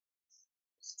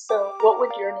So, what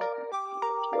would your name be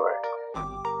if you were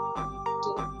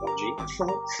OG?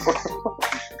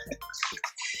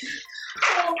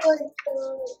 Oh my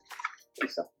god.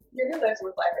 Lisa. You realize we're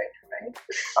live right now, right?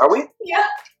 Are we? Yeah.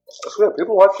 That's good.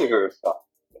 People watch you hear stuff.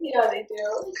 Yeah, they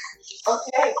do.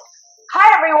 Okay.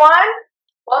 Hi, everyone.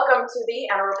 Welcome to the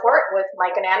Anna Report with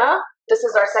Mike and Anna. This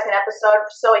is our second episode.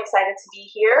 So excited to be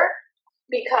here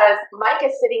because Mike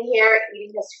is sitting here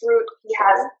eating his fruit. He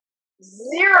has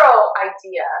zero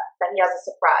idea that he has a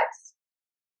surprise.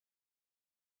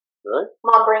 Really?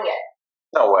 Mom, bring it.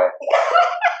 No way.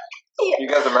 Yeah. You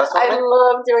guys are messing with I me?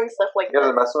 love doing stuff like You guys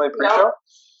this. are messing with me pre-show?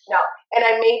 No. And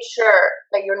I made sure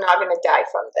that you're not going to die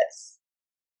from this.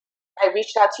 I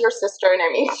reached out to your sister and I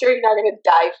made sure you're not going to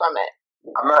die from it.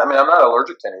 I'm not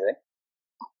allergic to anything.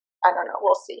 I don't know.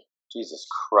 We'll see. Jesus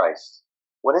Christ.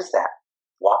 What is that?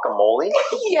 Guacamole?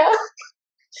 Yeah.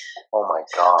 Oh my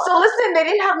God. So listen, they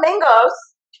didn't have mangoes.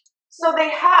 So they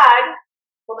had,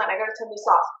 hold on, I gotta turn this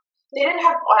off. They didn't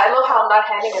have, I love how I'm not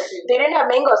handing it to you. They didn't have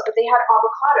mangoes, but they had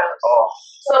avocados. Oh.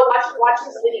 So watch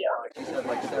this video. She said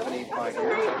like 75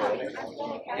 years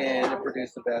ago, and it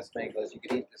produced the best mangoes. You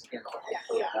could eat the skin off.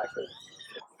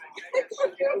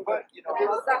 But, you know,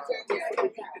 you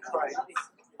could try it.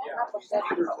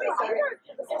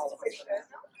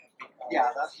 Yeah,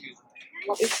 that's useful.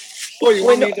 Oh, you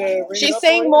want me to ring it She's up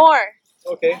saying for you? more.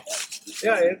 Okay.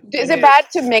 Yeah. Is it bad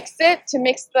to mix it? To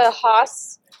mix the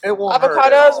Haas? It won't hurt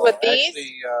avocados at all. with these?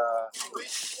 Actually,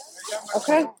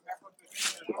 Okay.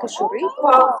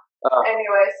 Well,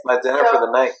 anyways. My dinner for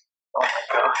the night. Oh my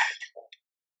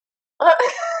God.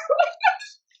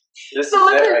 This So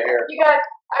is it listen, right here. you guys,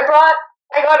 I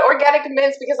got organic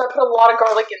mince because I put a lot of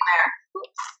garlic in there.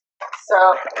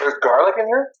 So, There's garlic in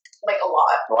here? like a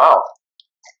lot. Wow.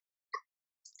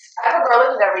 I have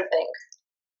garlic in everything.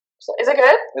 So, is it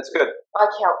good? It's good. I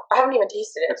haven't even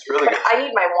tasted it. It's really good. I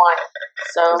need my wine.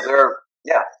 So, Is there...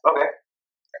 Yeah, okay.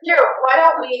 here, why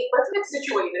don't let's get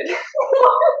situated.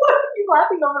 What are you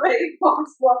laughing over there?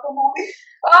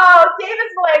 Oh,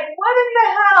 David's like, what in the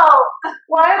hell?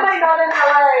 Why am I not in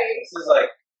LA? This is like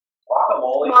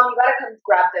guacamole. Mom, you gotta come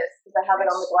grab this because I have it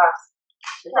on the glass.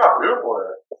 Look how beautiful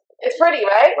it is. It's pretty,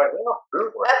 right? Like, look how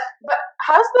beautiful it is. But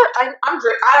how's the? I'm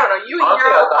drink. I don't know. You eat Honestly,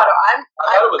 your I thought- avocado.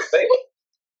 I thought it was fake.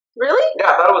 Really?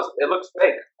 Yeah, I thought it looks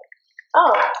fake.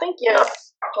 Oh, thank you. Yeah.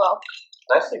 Well,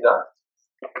 Nicely done.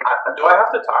 Do I have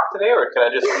to talk today, or can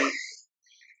I just eat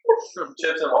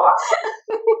chips and walk?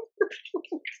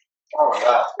 Oh my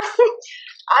God.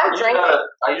 I'm drinking.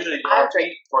 I usually I'm don't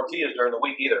eat tortillas during the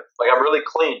week either. Like, I'm really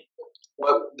clean.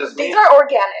 What does These mean? are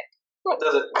organic. It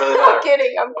doesn't really I'm matter.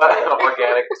 kidding. I'm But kidding.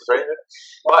 organic is right there.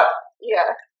 But Yeah.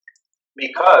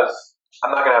 because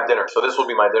I'm not gonna have dinner, so this will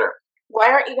be my dinner. Why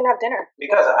aren't you gonna have dinner?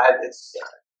 Because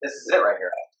this is it right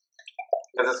here.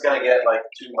 Because it's gonna get like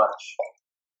too much.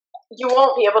 You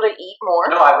won't be able to eat more.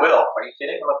 No, I will. Are you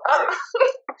kidding? I'm a pig.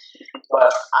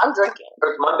 But I'm drinking.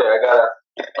 it's Monday.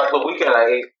 Like the weekend, I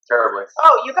ate terribly.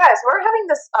 Oh, you guys, we're having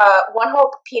this One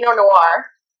Hope Pinot Noir.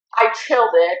 I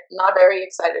chilled it. Not very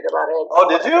excited about it. Oh,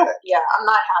 did you? Yeah, I'm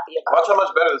not happy about Watch it. how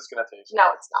much better this is gonna taste. No,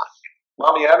 it's not.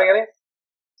 Mom, you having any?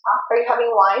 Are you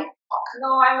having wine? No,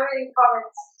 I'm reading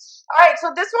comments. All right,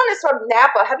 so this one is from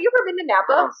Napa. Have you ever been to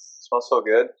Napa? Smells so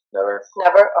good. Never.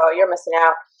 Never? Oh, you're missing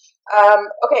out.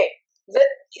 Okay.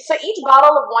 So each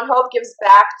bottle of One Hope gives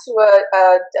back to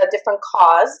a different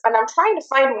cause, and I'm trying to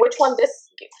find which one this.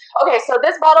 Okay, so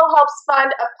this bottle helps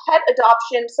fund a pet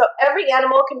adoption, so every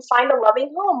animal can find a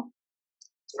loving home.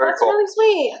 It's very That's cool. really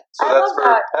sweet. So I that's love for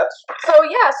that. pets. So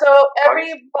yeah, so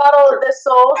every bottle of this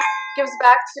sold gives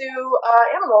back to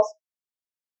animals.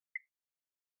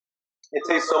 It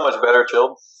tastes so much better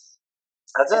chilled.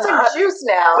 That's It's not, like juice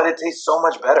now. but it tastes so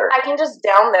much better. I can just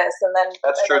down this and then.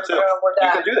 That's and true then, too. We're You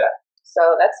done. can do that.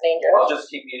 So that's dangerous. I'll just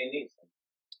keep eating these.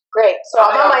 Great. So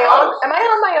How I'm on my many own. avocados? Am I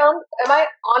on my own? Am I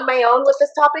on my own with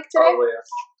this topic today? Probably,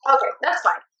 yeah. Okay, that's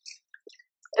fine.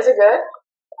 Is it good?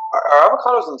 Are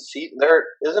avocados in season?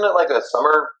 Isn't it like a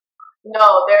summer?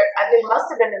 No, they must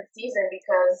have been in season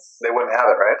because They wouldn't have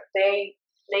it, right?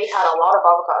 they had a lot of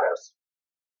avocados.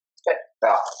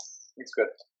 Yeah, it's good.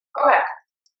 Okay.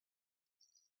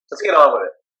 Let's get on with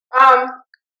it.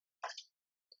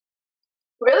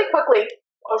 Really quickly.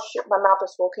 Oh shit, my mouth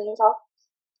is full. Can you talk?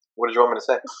 What did you want me to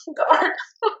say? God.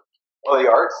 Oh, the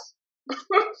arts?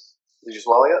 Did you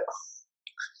swallow it?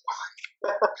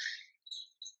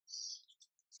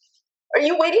 Are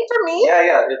you waiting for me?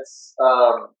 Yeah. It's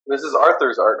this is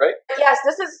Arthur's art, right? Yes,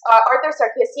 this is Arthur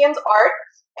Sarkissian's art,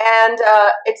 and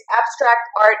it's abstract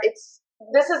art. It's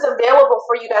this is available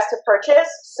for you guys to purchase.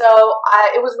 So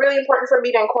it was really important for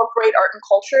me to incorporate art and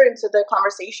culture into the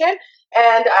conversation.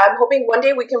 And I'm hoping one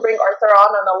day we can bring Arthur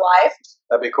on a live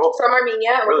That'd be cool. from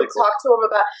Armenia, and Really we can talk to him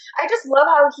about. I just love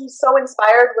how he's so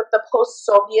inspired with the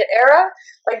post-Soviet era.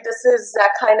 Like, this is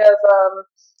that kind of.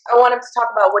 I want him to talk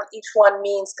about what each one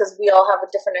means, because we all have a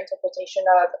different interpretation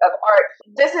of art.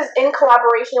 This is in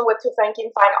collaboration with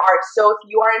Tufenkin Fine Art. So if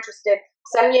you are interested,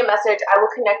 send me a message. I will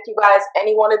connect you guys.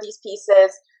 Any one of these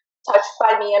pieces touched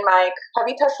by me and Mike. Have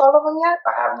you touched all of them yet?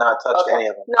 I have not touched any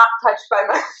of them. Not touched by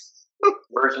Mike.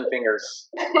 Virgin fingers.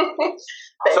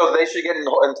 So they should get in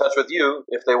touch with you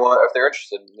if they want, if they're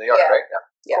interested. They are, right?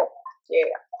 Yeah.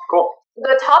 Cool.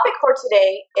 The topic for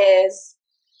today is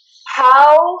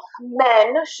how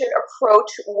men should approach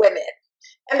women.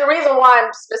 And the reason why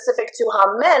I'm specific to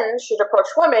how men should approach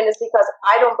women is because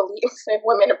I don't believe in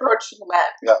women approaching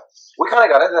men. Yeah. We kind of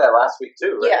got into that last week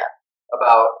too, right? Yeah.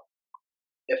 About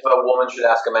if a woman should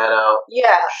ask a man out.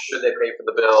 Yeah. Should they pay for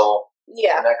the bill?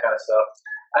 Yeah. And that kind of stuff.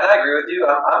 And I agree with you.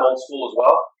 I'm old school as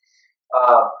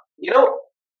well. You know,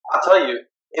 I'll tell you,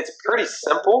 it's pretty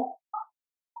simple.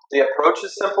 The approach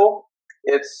is simple.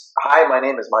 It's, hi, my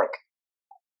name is Mike.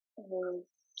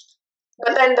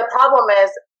 But then the problem is,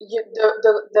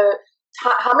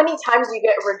 how many times you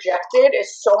get rejected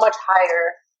is so much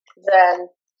higher than.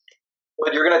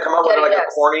 But you're gonna come up with like a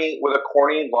corny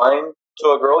line to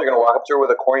a girl. You're gonna walk up to her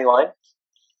with a corny line.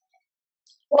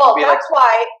 Well, that's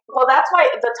why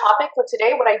the topic for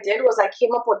today, what I did was I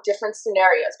came up with different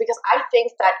scenarios, because I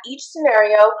think that each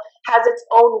scenario has its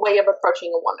own way of approaching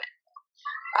a woman,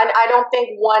 and I don't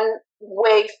think one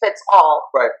way fits all.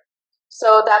 Right.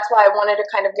 So that's why I wanted to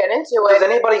kind of get into it. Does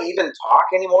anybody even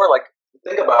talk anymore? Like,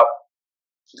 think about,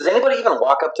 does anybody even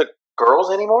walk up to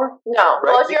girls anymore? No.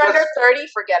 Right? Well, if you're under 30,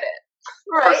 forget it.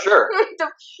 Right? For sure.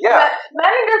 Yeah. Men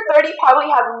under 30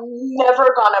 probably have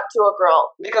never gone up to a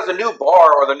girl. Because the new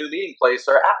bar or the new meeting place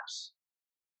are apps.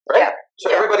 Right? Yeah.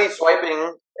 So everybody's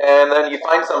swiping, and then you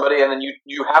find somebody, and then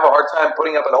you have a hard time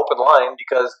putting up an open line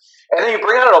because, and then you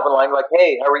bring out an open line like,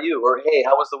 hey, how are you? Or, hey,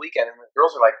 how was the weekend? And the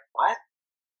girls are like, what?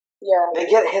 Yeah. They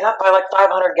get hit up by like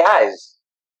 500 guys.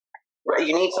 Right?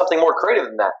 You need something more creative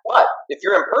than that. But if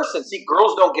you're in person, see,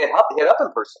 girls don't get hit up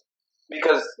in person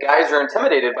because guys are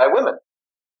intimidated by women.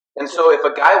 And so if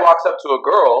a guy walks up to a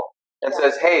girl and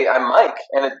says, hey, I'm Mike,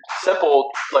 and it's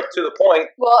simple, like to the point.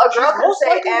 Well, a girl can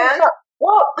say, and?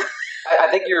 Well,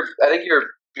 I think you're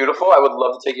beautiful. I would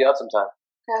love to take you out sometime.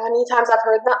 How many times I've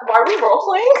heard that? Why are we role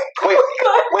playing?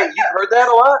 Wait, you've heard that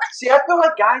a lot? See, I feel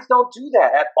like guys don't do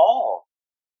that at all.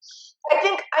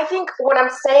 I think what I'm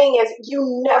saying is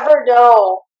you never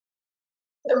know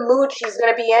the mood she's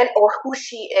going to be in or who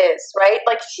she is, right?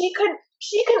 Like she can,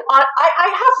 I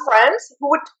have friends who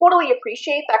would totally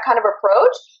appreciate that kind of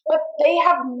approach, but they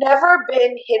have never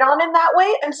been hit on in that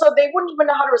way. And so they wouldn't even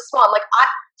know how to respond. Like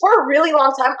for a really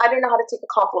long time, I didn't know how to take a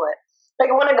compliment.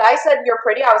 Like when a guy said, you're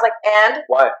pretty, I was like, and?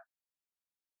 Why?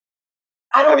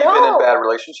 I don't know. Have you been in bad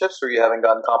relationships where you haven't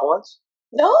gotten compliments?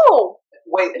 No.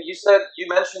 Wait, you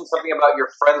mentioned something about your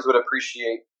friends would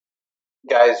appreciate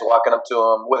guys walking up to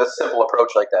them with a simple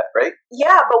approach like that, right?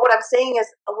 Yeah, but what I'm saying is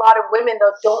a lot of women,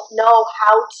 though, don't know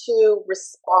how to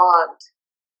respond.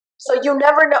 So you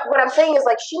never know. What I'm saying is,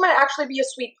 like, she might actually be a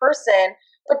sweet person,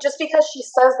 but just because she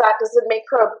says that doesn't make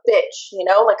her a bitch, you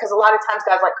know? Like, because a lot of times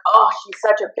guys are like, oh, she's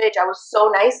such a bitch. I was so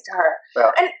nice to her.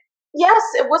 Yeah. And yes,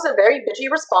 it was a very bitchy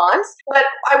response, but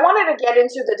I wanted to get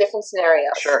into the different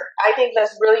scenarios. Sure. I think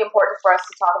that's really important for us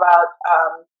to talk about.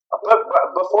 But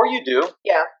before you do,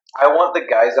 yeah, I want the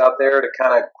guys out there to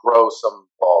kind of grow some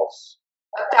balls.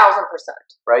 1,000%.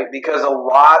 Right? Because a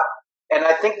lot, and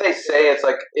I think they say it's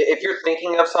like, if you're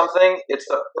thinking of something, it's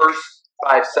the first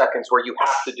 5 seconds where you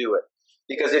have to do it.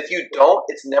 Because if you don't,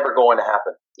 it's never going to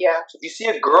happen. Yeah. So if you see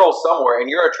a girl somewhere and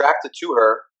you're attracted to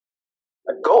her,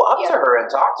 go up to her and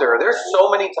talk to her. There's so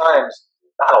many times,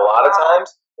 not a lot of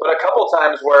times, but a couple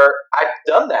times where I've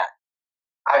done that.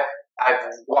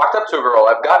 I've walked up to a girl,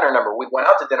 I've gotten her number, we went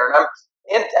out to dinner, and I'm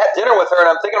at dinner with her, and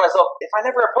I'm thinking to myself, if I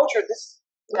never approach her, this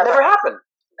would never happen.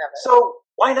 Never. So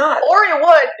why not? Or it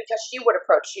would, because she would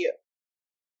approach you.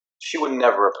 She would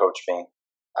never approach me.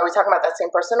 Are we talking about that same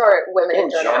person or women in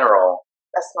general?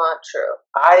 That's not true.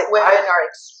 Women are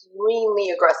extremely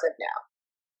aggressive now.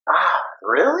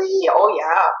 Really? Yeah, oh,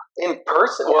 yeah. In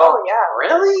person? Yeah, well, oh, yeah.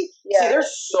 Really? Yeah. See, there's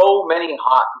so many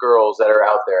hot girls that are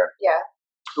out there. Yeah.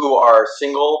 Who are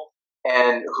single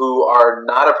and who are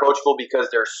not approachable because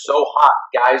they're so hot.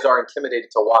 Guys are intimidated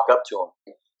to walk up to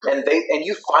them. And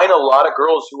you find a lot of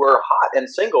girls who are hot and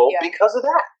single because of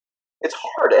that. It's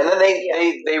hard. And then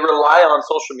they rely on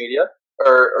social media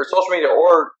or social media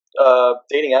or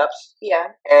dating apps,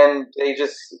 and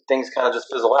things kind of just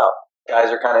fizzle out.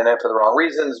 Guys are kind of in it for the wrong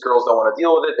reasons. Girls don't want to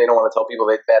deal with it. They don't want to tell people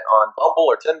they met on Bumble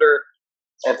or Tinder,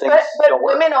 and things. But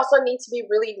women also need to be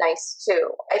really nice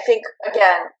too. I think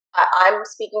again, I'm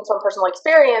speaking from personal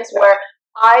experience where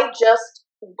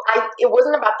it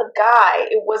wasn't about the guy.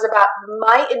 It was about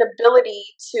my inability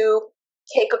to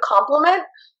take a compliment,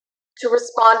 to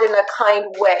respond in a kind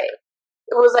way.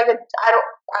 It was like I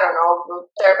don't know,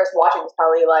 the therapist watching is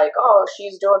probably like, oh,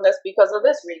 she's doing this because of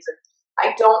this reason.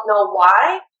 I don't know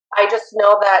why. I just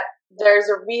know that there's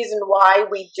a reason why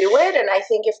we do it. And I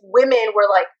think if women were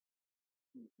like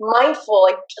mindful,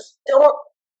 like just don't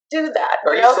do that.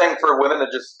 Are you saying for women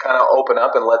to just kind of open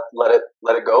up and let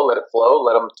it go, let it flow,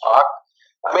 let them talk?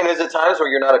 I mean, is it times where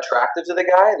you're not attracted to the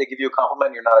guy? They give you a compliment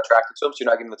and you're not attracted to him, so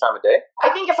you're not giving him the time of day? I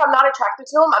think if I'm not attracted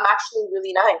to him, I'm actually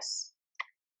really nice.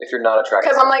 If you're not attracted,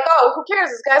 because I'm like, oh, who cares?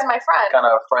 This guy's my friend. Kind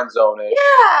of friend zone it.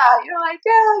 Yeah, you're like,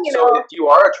 yeah, So if you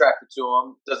are attracted to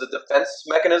him, does a defense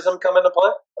mechanism come into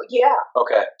play? Yeah.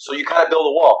 Okay, so you kind of build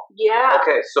a wall. Yeah.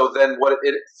 Okay, so then what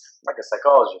it like a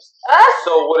psychologist.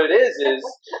 So what it is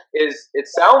it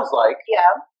sounds like,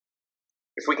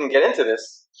 if we can get into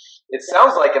this, it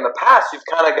sounds like in the past you've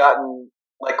kind of gotten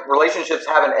like relationships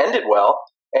haven't ended well,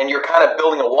 and you're kind of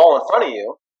building a wall in front of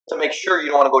you to make sure you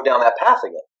don't want to go down that path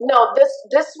again. No, this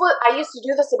was I used to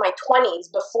do this in my 20s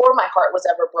before my heart was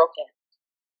ever broken.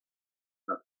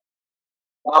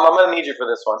 Mom, I'm gonna need you for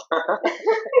this one.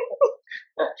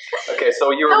 Okay,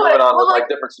 so you were moving on with like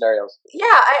different scenarios. Yeah,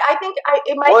 I think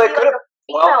it might be like a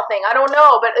female thing. I don't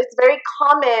know, but it's very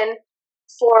common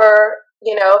for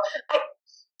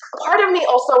part of me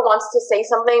also wants to say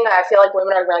something that I feel like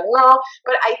women are like no,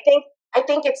 but I think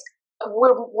it's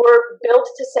we're built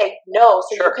to say no,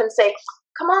 so you can say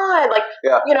come on, like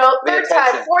third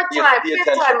time, fourth time, fifth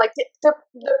time, like the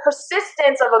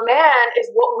persistence of a man is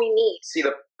what we need. See,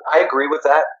 I agree with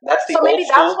that. That's the so old maybe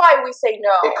school. That's why we say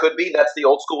no. It could be that's the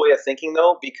old school way of thinking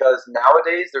though, because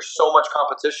nowadays there's so much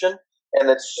competition and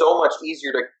it's so much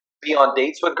easier to be on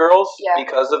dates with girls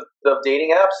because of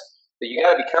dating apps that you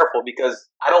got to be careful, because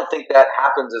I don't think that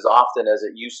happens as often as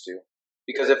it used to.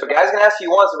 Because if a guy's gonna ask you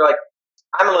once and be like,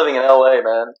 I'm living in LA,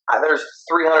 man. There's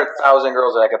 300,000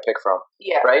 girls that I could pick from.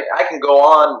 Yeah. Right? I can go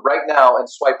on right now and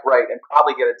swipe right and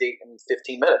probably get a date in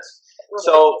 15 minutes.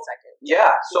 So,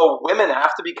 so women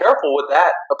have to be careful with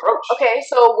that approach. Okay,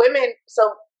 so women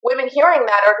hearing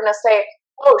that are going to say,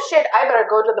 oh shit, I better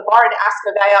go to the bar and ask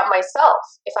a guy out myself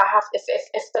if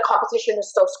the competition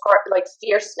is so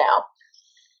fierce now.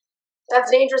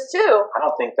 That's dangerous too. I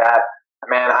don't think that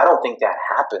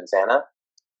happens, Anna.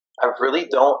 I really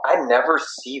don't. I never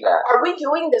see that. Are we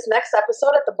doing this next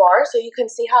episode at the bar so you can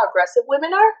see how aggressive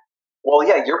women are? Well,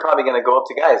 yeah, you're probably going to go up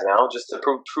to guys now just to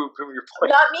prove your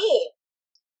point. Not me.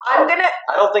 I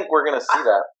don't think we're going to see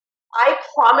that. I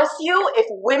promise you, if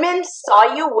women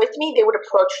saw you with me, they would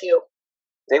approach you.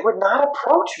 They would not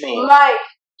approach me. Mike,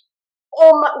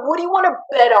 what do you want to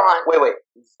bet on? Wait.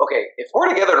 Okay, if we're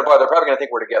together at a bar, they're probably going to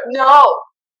think we're together. No.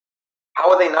 How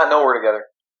would they not know we're together?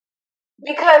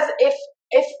 Because if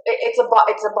it's a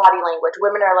body language,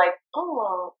 women are like,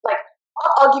 oh, like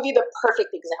I'll give you the perfect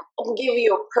example. I'll give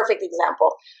you a perfect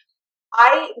example.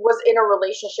 I was in a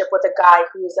relationship with a guy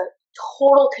who's a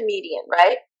total comedian,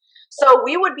 right? So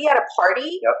we would be at a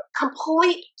party,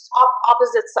 complete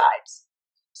opposite sides.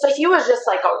 So he was just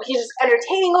like, he's just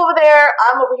entertaining over there.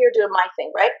 I'm over here doing my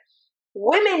thing, right?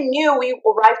 Women knew we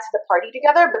arrived to the party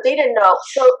together, but they didn't know.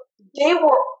 So they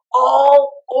were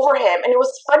all over him. And it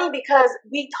was funny because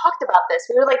we talked about this.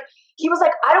 We were like, he was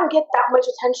like, I don't get that much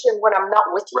attention when I'm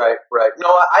not with you. Right. No,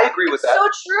 I agree with that. So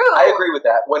true. I agree with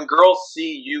that. When girls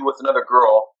see you with another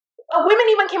girl. Women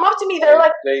even came up to me. They're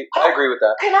like, I agree with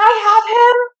that. Can I have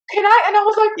him? Can I? And I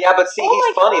was like, yeah, but see,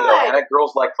 he's funny though. And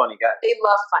girls like funny guys. They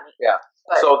love funny. Yeah.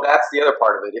 But so that's the other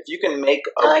part of it. If you can make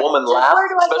a woman laugh,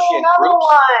 especially in I'm groups,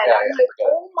 like,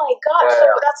 oh my gosh.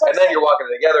 Yeah. That's what and then you're walking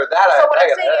together. So what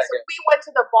I'm saying is, we went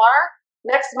to the bar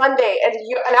next Monday, and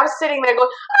I'm sitting there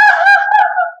going,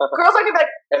 girls are gonna be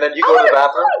like, and then you go to the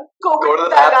bathroom, go to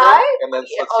the bathroom, guy? and then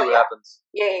let's see what happens.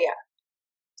 Yeah.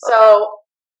 So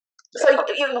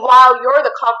while you're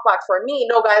the cockblock for me,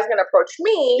 no guy's gonna approach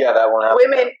me. Yeah, that won't happen.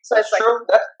 Women, so that's true.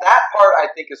 That part I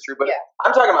think is true, but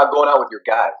I'm talking about going out with your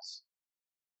guys.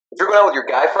 If you're going out with your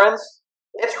guy friends,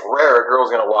 it's rare a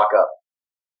girl's gonna walk up.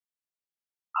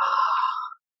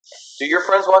 Do your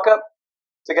friends walk up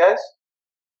to guys?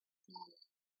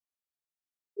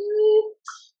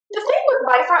 The thing with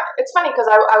my friend, it's funny because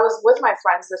I was with my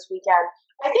friends this weekend.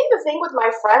 I think the thing with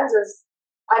my friends is,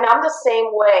 and I'm the same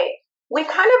way, we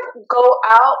kind of go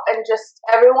out and just,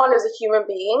 everyone is a human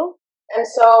being, And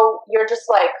so you're just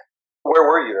like, Where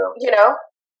were you though? you know,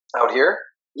 Out here?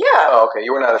 yeah. Oh, okay.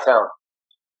 You weren't out of town.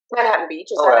 Manhattan Beach,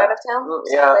 is Okay. that out of town?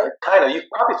 Yeah, South Bay? kind of. You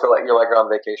probably feel like you're like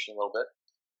on vacation a little bit.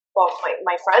 Well,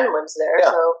 my friend lives there,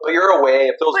 Yeah. so. But you're away.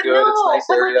 It feels But good. no, It's a nice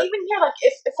but area. like even here, like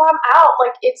if I'm out,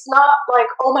 like it's not like,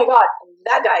 oh my god,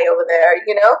 that guy over there,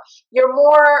 you know?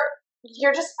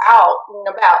 You're just out and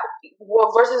about.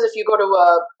 Well, versus if you go to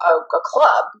a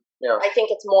club, Yeah. I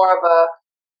think it's more of a,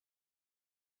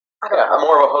 I don't know,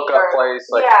 more of a hookup you're- place.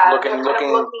 Like yeah, looking. you're kind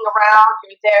of looking around,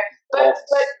 you're there.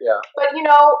 Yeah. But you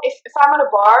know, if I'm at a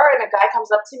bar and a guy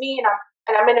comes up to me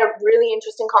and I'm in a really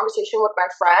interesting conversation with my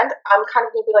friend, I'm kind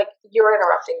of gonna be like, you're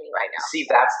interrupting me right now. See,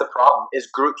 that's the problem. Is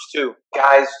groups too,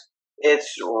 guys.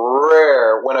 It's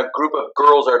rare when a group of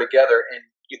girls are together and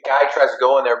a guy tries to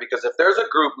go in there, because if there's a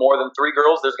group more than 3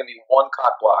 girls, there's going to be one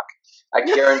cock block. I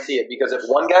guarantee it. Because if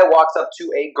one guy walks up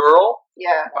to a girl,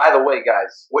 Yeah. by the way,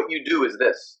 guys, what you do is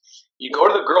this: you go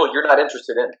to the girl you're not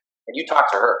interested in, and you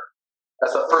talk to her.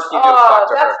 That's the first thing you do is talk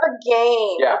to That's her. the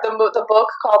game. Yeah. The book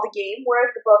called The Game. Where's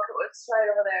the book? It's right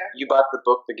over there. You bought the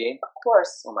book, The Game? Of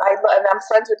course. Oh my And I'm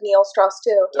friends with Neil Strauss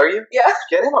too. Are you? Yeah.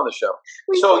 Get him on the show.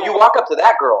 We So can. you walk up to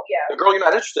that girl, Yeah. the girl you're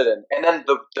not interested in, and then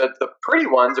the pretty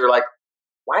ones are like,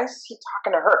 why is he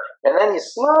talking to her? And then you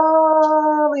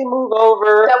slowly move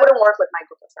over. That wouldn't work with my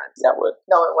group of friends. That would.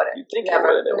 No, it wouldn't. You'd think it Never.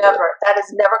 would, it Never. That is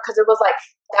never, because it was like,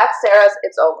 that's Sarah's,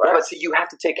 it's over. Yeah, but see, you have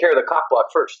to take care of the cock block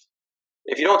first.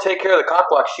 If you don't take care of the cock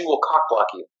block, she will cock block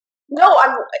you. No,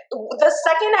 the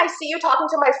second I see you talking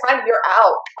to my friend, you're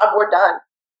out. We're done.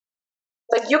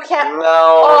 Like, you can't.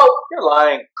 No, you're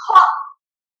lying.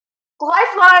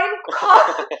 Lifeline,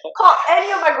 call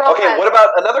any of my girlfriends. Okay, what about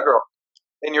another girl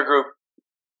in your group?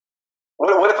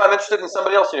 What if I'm interested in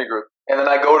somebody else in your group, and then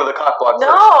I go to the cock block first?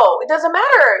 No, it doesn't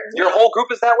matter. Your whole group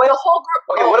is that way? The whole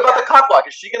group. Okay, what about the cock block?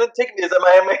 Is she going to take me? Am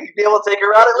I going to be able to take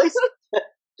her out at least?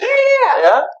 Yeah.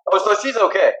 Yeah? Oh, so she's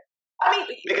okay. I mean,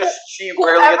 Because she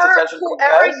rarely gets attention from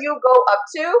whoever guys? you go up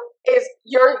to is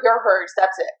you're hers.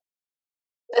 That's it.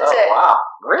 That's Oh, it. wow.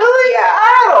 Really? Yeah.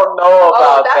 I don't know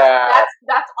about that.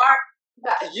 That's our.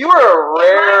 You're a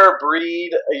rare breed.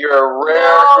 You're a rare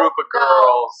No, group of no.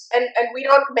 girls. And we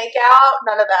don't make out.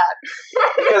 None of that.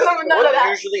 Because None of what that.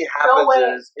 usually No way.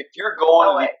 happens is if you're going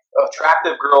No to way. the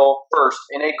attractive girl first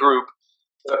in a group,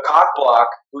 the cock block,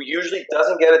 who usually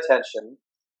doesn't get attention,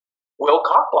 will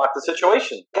cock block the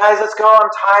situation. Guys, let's go. I'm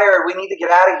tired. We need to get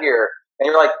out of here. And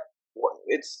you're like,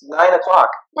 it's 9 o'clock.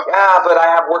 Yeah, but I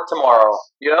have work tomorrow.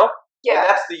 You know? Yeah. And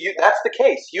that's the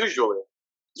case usually.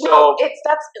 So No,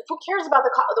 that's who cares about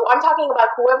I'm talking about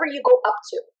whoever you go up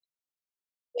to.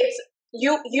 It's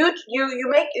you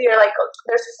make, you're like,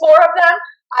 there's 4 of them.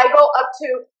 I go up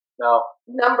to no,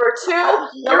 number 2.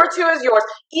 Number 2 is yours.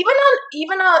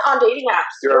 Even on dating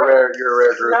apps. you're a rare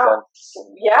group. No.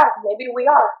 Then Yeah, maybe we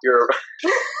are.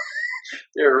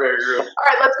 you're a rare group. All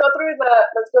right, let's go through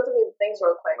the things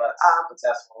real quick. Let's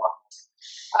ask for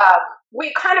one.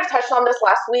 We kind of touched on this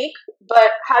last week,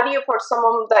 but how do you approach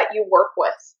someone that you work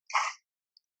with?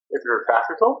 If you're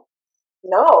practical,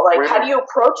 No, like What do you how do you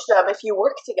approach them if you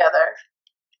work together?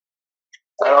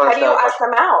 I Like, don't how do you understand the ask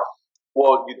them out?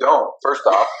 well, you don't. First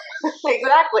off,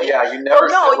 Exactly. yeah, you never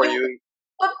Well, no, sit where you- you.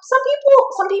 But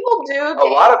some people do. A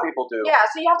lot of people do. Yeah,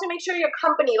 so you have to make sure your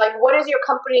company, like, what does your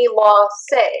company law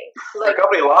say? The Like,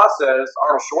 company law says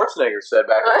Arnold Schwarzenegger said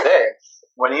back in the day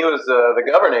when he was the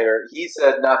governor, he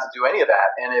said not to do any of that.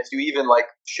 And if you even like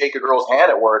shake a girl's hand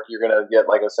at work, you're gonna get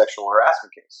like a sexual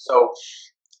harassment case. So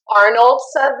Arnold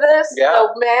said this. Yeah.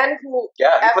 The man who.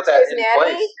 yeah, he put that His in nanny?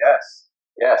 place.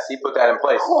 Yes, he put that in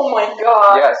place. Oh my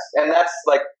god. Yes, and that's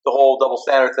like the whole double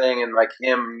standard thing, and like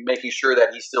him making sure that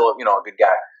he's still, a good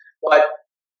guy. But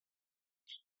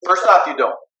first off, you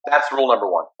don't. That's rule number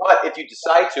 1. But if you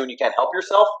decide to and you can't help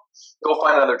yourself, go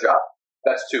find another job.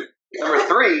 That's 2. Number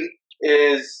 3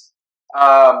 is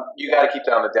you got to keep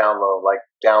that on the down low, like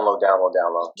down low.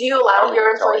 Do you allow don't your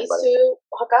even tell employees anybody. to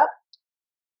hook up?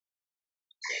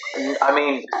 I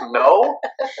mean, no.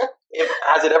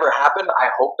 Has it ever happened? I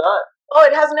hope not. Oh,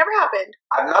 it has never happened.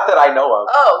 Not that I know of.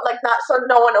 Oh, like not so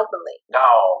no one openly.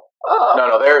 No. Oh.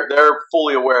 No, they're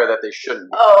fully aware that they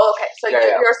shouldn't be. Oh, okay. So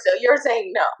Yeah, you're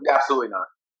saying no. Absolutely not.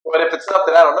 But if it's stuff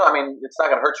that I don't know, I mean, it's not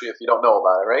going to hurt you if you don't know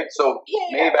about it, right? So Yeah.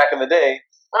 maybe back in the day,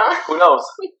 Uh, who knows?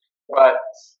 But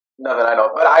not that I know.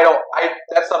 But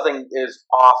that's something is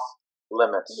off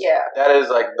limits. yeah. That is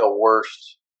like the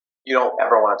worst. You don't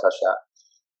ever want to touch that.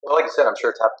 Well, like you said, I'm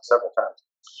sure it's happened several times.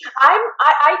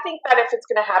 I think that if it's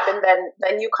gonna happen,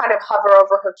 then you kind of hover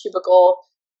over her cubicle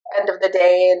end of the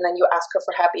day, and then you ask her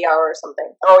for happy hour or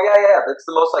something. Oh yeah. That's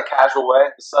the most like casual way.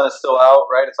 The sun is still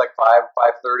out, right? It's like 5:30.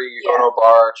 You go to a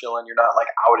bar, chilling. You're not like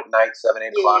out at night, 7,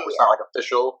 8 o'clock. It's not like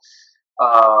official.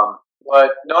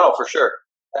 But no, for sure.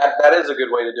 That is a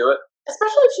good way to do it.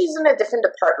 Especially if she's in a different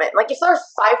department. Like if there's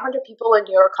 500 people in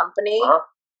your company,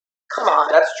 come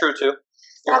on. That's true too.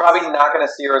 You're probably not going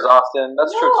to see her as often.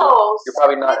 That's true too. You're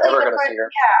probably not ever going to see her.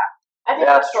 Yeah, I think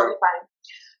that's totally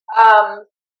fine.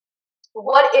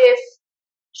 What if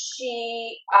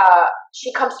she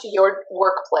comes to your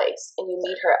workplace and you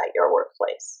meet her at your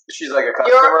workplace? She's like a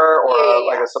customer or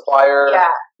like a supplier.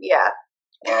 Yeah.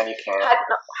 And you can't.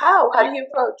 How do you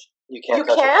approach? You can't. You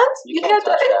touch can't. It. You can't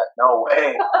touch that. No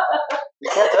way. You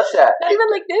can't touch that. Not even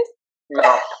like this.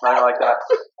 No, not even like that.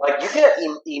 Like you get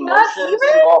emotions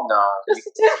involved. No.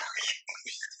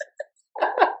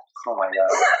 Oh my god.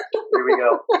 Here we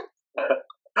go.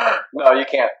 No, you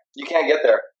can't. You can't get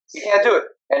there. You can't do it.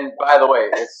 And by the way,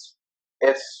 it's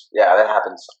that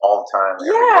happens all the time.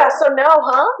 Yeah. So no,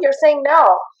 huh? You're saying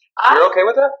no. You're okay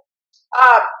with that?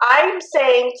 I'm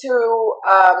saying to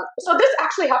so this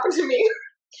actually happened to me.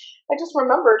 I just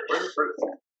remembered. Where's the fruit?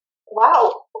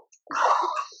 Wow.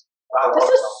 This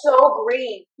is so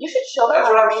green. You should show them.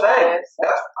 That's what I'm saying.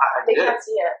 They can't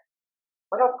see it.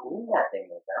 Look how green that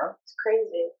thing is, man. It's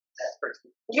crazy. That's pretty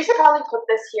cool. You should probably put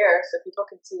this here so people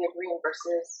can see the green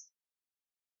versus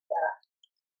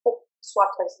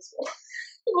swap places.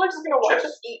 People are just gonna watch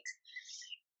us eat.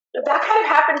 That kind of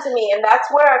happened to me, and that's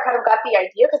where I kind of got the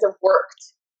idea because it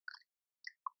worked.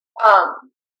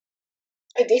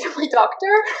 I dated my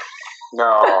doctor.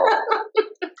 No.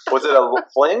 Was it a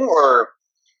fling or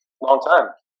long time?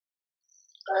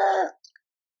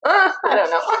 I don't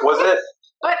know. Was it?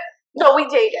 But no, we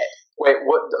dated. Wait,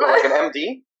 what? Like an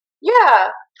MD?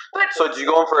 Yeah, but so did you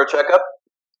go in for a checkup?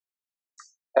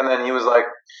 And then he was like,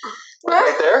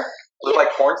 right there? Was it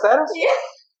like porn status? Yeah.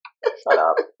 Shut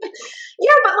up.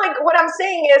 Yeah, but like what I'm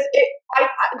saying is,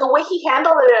 the way he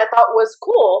handled it, I thought was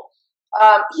cool.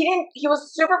 He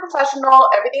was super professional.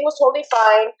 Everything was totally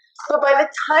fine. But by the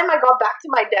time I got back to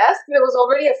my desk, there was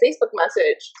already a Facebook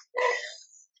message.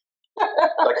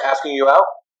 Like asking you out?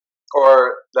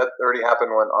 Or that already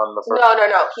happened on the first? No.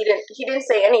 He didn't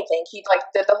say anything. He like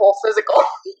did the whole physical.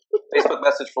 Facebook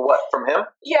message for what? From him?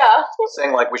 Yeah.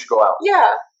 Saying like we should go out.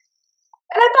 Yeah.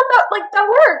 And I thought that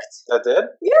worked. That did?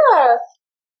 Yeah.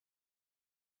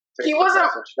 Facebook he wasn't.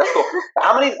 Message. That's cool.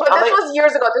 How many? But this was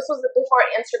years ago. This was before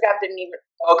Instagram didn't even.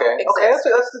 Okay. Exist.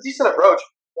 Okay. That's a decent approach.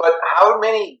 But how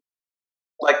many?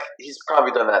 Like he's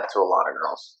probably done that to a lot of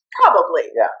girls.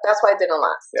 Probably. Yeah. That's why it didn't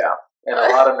last. Yeah. And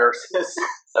a lot of nurses.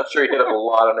 I'm sure he hit up a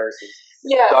lot of nurses.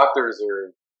 Yeah. Doctors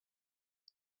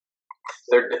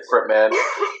they're different, man.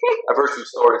 I've heard some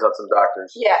stories on some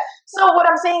doctors. Yeah. So what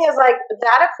I'm saying is like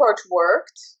that approach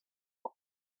worked.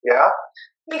 Yeah.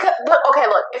 Because look,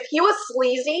 if he was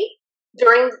sleazy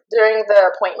during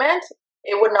the appointment,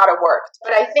 it would not have worked.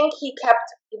 But I think he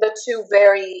kept the two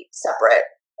very separate,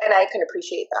 and I can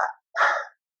appreciate that.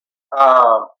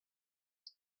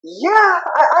 Yeah,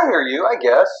 I hear you. I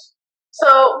guess.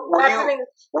 So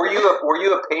were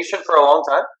you a patient for a long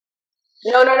time?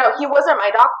 No. He wasn't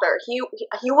my doctor. He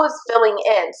was filling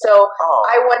in. So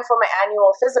I went for my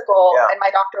annual physical, and my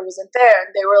doctor wasn't there,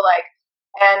 and they were like,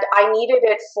 and I needed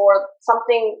it for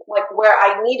something like where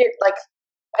I needed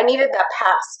that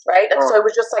passed, right? And so it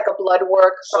was just like a blood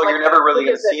work. So you're never really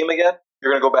going to see him again?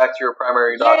 You're going to go back to your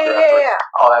primary doctor afterwards? Yeah.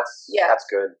 Oh, that's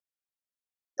good.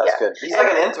 That's good. He's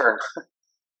like an intern,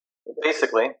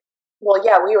 basically. Well,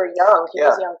 yeah, we were young. He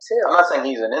was young too. I'm not saying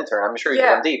he's an intern. I'm sure he's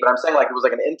an MD, but I'm saying like it was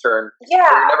like an intern. Yeah.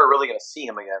 Where you're never really going to see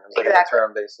him again. It was like an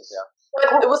interim basis, yeah.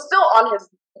 But it was still on his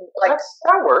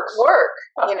that works.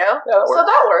 You know? Yeah, that works. So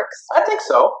that works. I think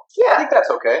so. Yeah. I think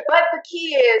that's okay. But the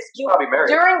key is probably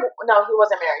married. No, he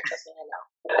wasn't married, trust me, I know.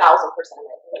 1,000%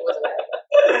 he wasn't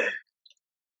married.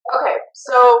 Okay,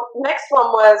 so next one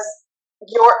was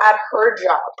you're at her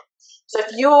job. So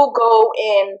if you go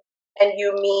in and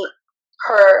you meet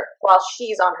her while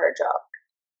she's on her job.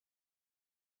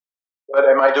 But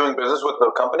am I doing business with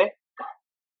the company?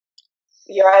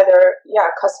 You're either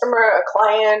a customer, a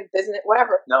client, business,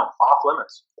 whatever. No, off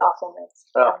limits. Off limits.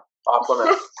 No, off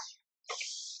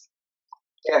limits.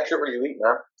 Can't shit where you eat,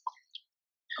 man.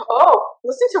 Oh,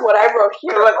 listen to what I wrote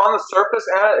here. Like on the surface,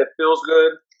 Anna, it feels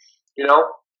good. You know,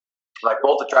 like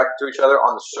both attracted to each other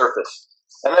on the surface,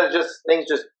 and then things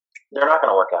they're not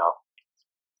going to work out.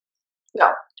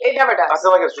 No, it never does. I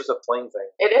feel like it's just a fling thing.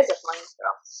 It is a fling.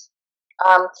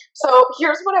 Yeah. So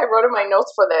here's what I wrote in my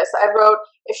notes for this. I wrote,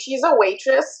 if she's a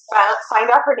waitress,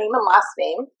 find out her name and last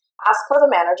name, ask for the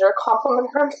manager, compliment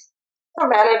her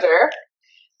manager,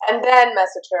 and then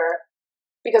message her.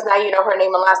 Because now you know her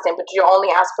name and last name, but you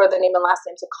only ask for the name and last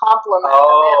name to compliment the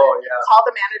manager. Yeah. Call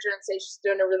the manager and say she's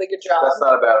doing a really good job. That's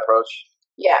not a bad approach.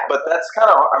 Yeah. But that's kind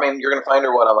of, I mean, you're going to find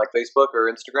her, what, on like Facebook or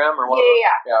Instagram or what?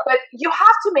 Yeah. But you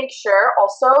have to make sure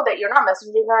also that you're not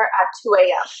messaging her at 2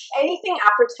 a.m. Anything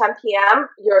after 10 p.m.,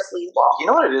 you're a sleazeball. You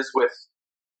know what it is with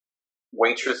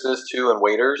waitresses too and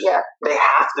waiters? Yeah. They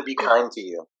have to be kind to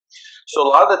you. So a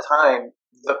lot of the time,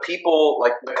 the people,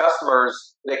 like the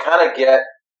customers, they kind of get,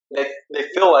 they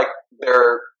feel like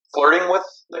they're flirting with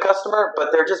the customer, but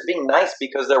they're just being nice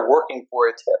because they're working for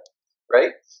a tip,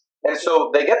 right? And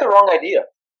so they get the wrong idea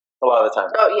a lot of the time.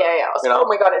 Oh, yeah. You know? Oh,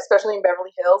 my God. Especially in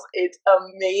Beverly Hills. It's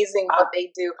amazing what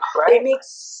they do. Right? They make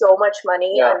so much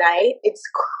money a night. It's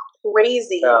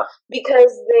crazy. Yeah.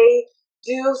 Because they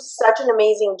do such an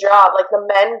amazing job. Like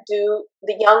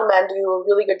the young men do a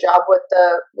really good job with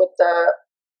the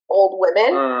old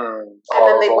women. And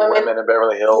then the women in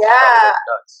Beverly Hills. Yeah.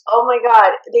 Oh my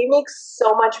God. They make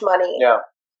so much money. Yeah.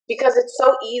 Because it's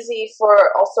so easy for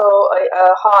also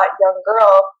a hot young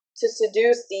girl to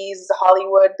seduce these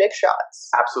Hollywood big shots.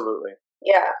 Absolutely.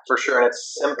 Yeah. For sure. And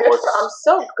it's simple. I'm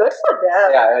so good for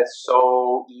them. Yeah, it's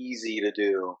so easy to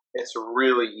do. It's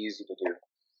really easy to do.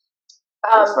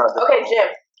 Okay, gym.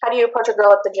 How do you approach a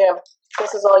girl at the gym?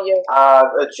 This is all you.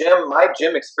 My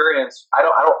gym experience,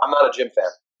 I'm not a gym fan.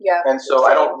 Yeah. And so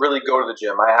I don't really go to the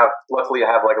gym. Luckily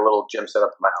I have like a little gym set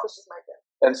up in my house. This is my gym.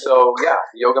 And so,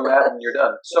 yoga mat and you're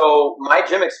done. So my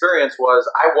gym experience was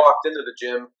I walked into the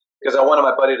gym because I wanted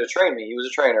my buddy to train me. He was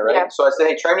a trainer, right? Yeah. So I said,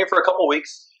 hey, train me for a couple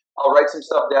weeks. I'll write some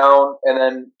stuff down and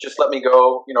then just let me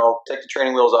go, take the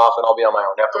training wheels off and I'll be on my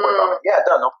own. You have to work on it. Yeah,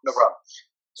 done. No problem.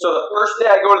 So the first day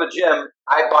I go to the gym,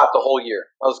 I bought the whole year.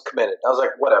 I was committed. I was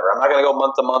like, whatever. I'm not going to go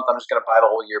month to month. I'm just going to buy the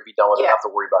whole year, be done with it, not have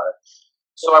to worry about it.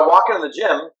 So I walk into the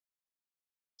gym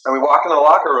and we walk into the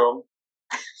locker room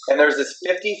and there's this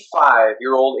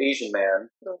 55-year-old Asian man,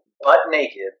 butt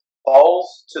naked,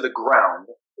 falls to the ground,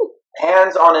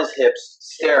 hands on his hips,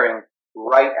 staring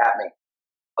right at me.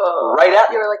 Right at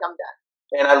me. You're like, I'm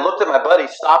done. And I looked at my buddy,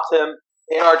 stopped him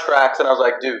in our tracks, and I was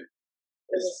like, dude,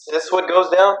 is this what goes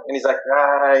down? And he's like,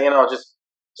 just.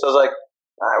 So I was like,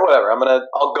 whatever,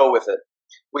 I'll go with it.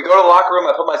 We go to the locker room,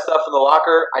 I put my stuff in the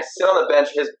locker, I sit on the bench,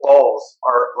 his balls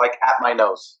are like at my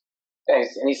nose. And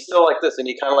he's still like this, and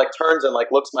he kind of like turns and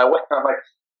like looks my way. I'm like,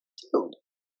 dude.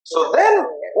 So then,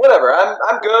 whatever.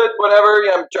 I'm good. Whatever.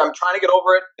 Yeah, I'm trying to get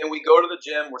over it. And we go to the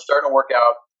gym. We're starting to work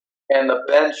out, and the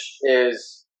bench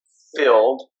is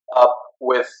filled up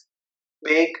with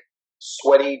big,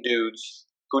 sweaty dudes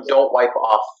who don't wipe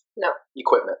off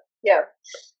equipment. Yeah.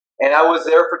 And I was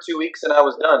there for 2 weeks, and I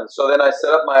was done. So then I set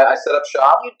up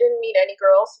shop. You didn't meet any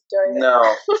girls during that? No,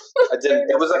 I didn't.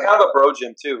 It was a kind of a bro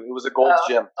gym too. It was a Gold's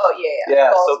Gym. Oh yeah.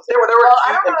 Yeah. So there were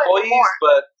cute employees,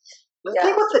 but the Yeah.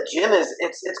 thing with the gym is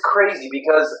it's crazy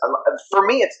because for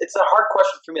me it's a hard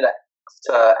question for me to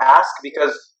ask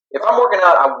because if I'm working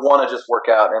out, I want to just work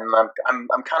out and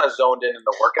I'm kind of zoned in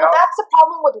the workout. Well, that's the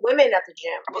problem with women at the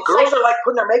gym. But girls are like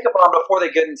putting their makeup on before they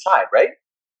get inside, right?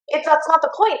 That's not the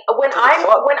point. When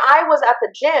I was at the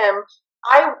gym,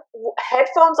 I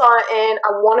headphones on and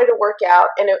I wanted to work out,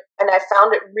 and I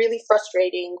found it really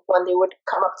frustrating when they would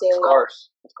come up to you.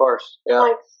 Of course, yeah.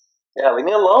 Like, yeah, leave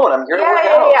me alone. I'm here to work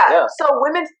out. Yeah. So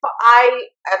women, I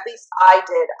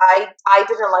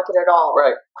didn't like it at all.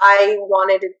 Right. I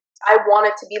wanted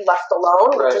to be left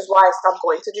alone, which is why I stopped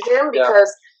going to the gym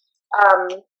because.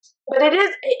 But it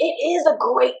is a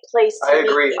great place to meet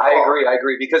people. I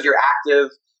agree because you're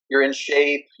active. You're in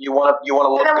shape. You want to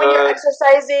look good. And then when you're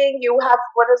exercising, you have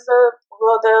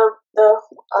the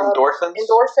endorphins.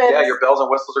 Endorphins. Yeah, your bells and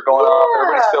whistles are going off.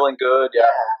 Everybody's feeling good.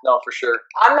 Yeah. No, for sure.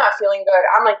 I'm not feeling good.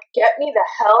 I'm like, get me the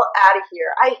hell out of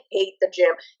here. I hate the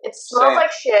gym. It smells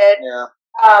like shit. Yeah.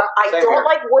 I don't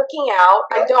like working out.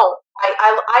 I don't.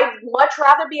 I'd much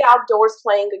rather be outdoors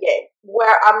playing a game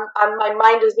where my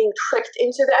mind is being tricked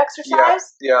into the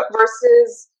exercise. Yeah.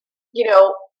 Versus,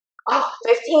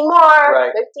 15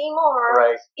 more, 15 more.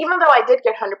 Right. Even though I did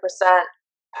get 100%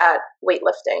 at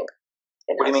weightlifting.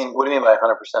 What do you mean? What do you mean by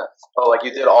 100%? Oh, like you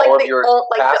did all of your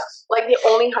tasks? The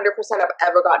only 100% I've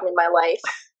ever gotten in my life.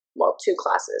 Well, 2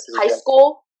 classes. High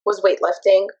school was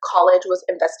weightlifting. College was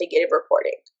investigative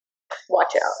reporting.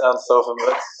 Watch out. Sounds so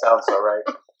familiar. Sounds so right.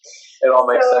 It all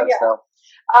makes sense now.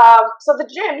 So the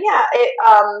gym,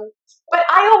 but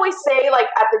I always say,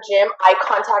 like, at the gym, eye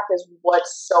contact is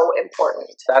what's so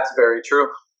important. That's very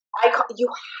true. You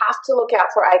have to look out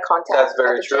for eye contact. That's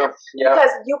very true. Yeah.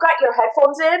 Because you got your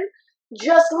headphones in,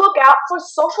 just look out for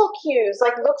social cues.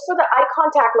 Like, look for the eye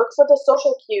contact, look for the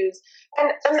social cues.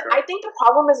 And I think the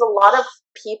problem is a lot of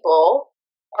people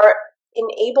are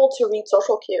unable to read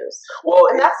social cues. Well,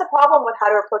 And that's the problem with how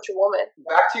to approach a woman.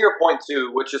 back to your point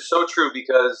too, which is so true,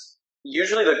 because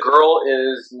usually the girl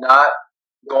is not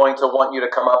going to want you to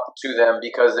come up to them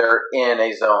because they're in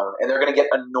a zone and they're going to get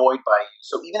annoyed by you.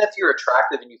 So even if you're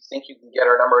attractive and you think you can get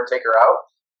her number and take her out,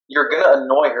 you're going to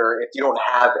annoy her if you don't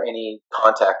have any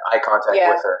eye contact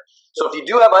Yeah. with her. So if you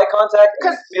do have eye contact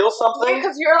and you feel Yeah, something,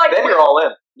 because you're like, then you're all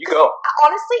in. You go.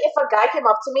 honestly, if a guy came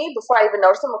up to me before I even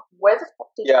noticed him, like, where the fuck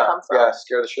did you come from? Yeah,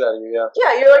 scare the shit out of you. Yeah,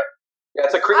 Yeah, you're like, yeah.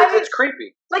 It's I-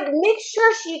 creepy. like make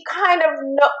sure she kind of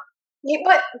know.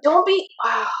 But don't be.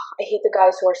 I hate the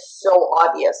guys who are so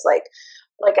obvious. Like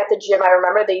at the gym, I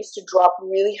remember they used to drop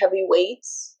really heavy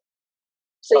weights,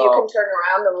 so you can turn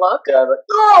around and look. Yeah,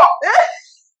 Oh!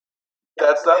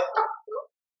 that stuff.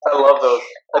 I love those.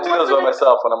 I do those by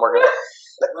myself when I'm working.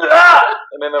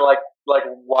 And then they're like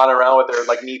wandering around with their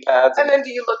like knee pads. And then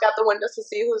do you look out the windows to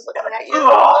see who's looking at you?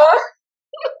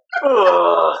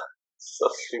 Ugh. So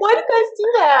stupid. Why do guys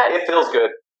do that? It feels good.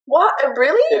 What?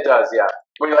 Really? It does, yeah.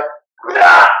 When you're like,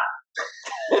 "Ah!"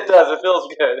 It does. It feels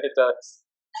good. It does.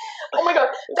 Oh my god,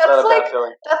 It's that's not a like bad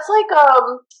feeling.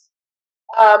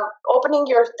 opening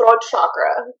your throat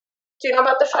chakra. Do you know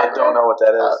about the I chakra? don't know what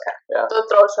that is. Oh, okay. Yeah. The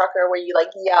throat chakra where you like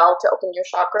yell to open your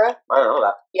chakra. I don't know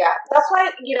that. Yeah, that's why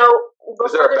Is there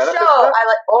before a the benefit show, to that? I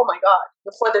like. Oh my god!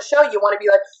 Before the show, you want to be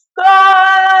like,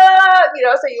 ah,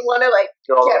 so you want to like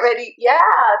Go get on. ready,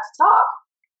 to talk.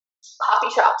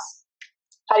 Coffee shops.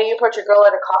 How do you approach a girl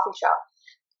at a coffee shop?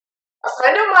 A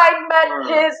friend of mine met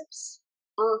his.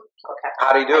 Okay.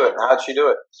 How do you do it? How'd she do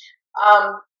it?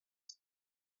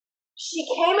 She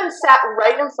came and sat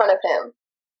right in front of him.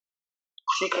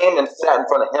 She came and sat in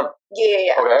front of him.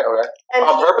 Yeah. Okay. And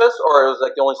On purpose, or it was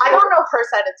like the only. I don't know her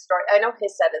side of the story. I know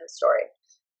his side of the story.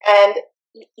 And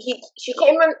she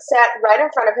came and sat right in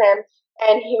front of him,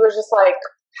 and he was just like,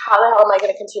 "How the hell am I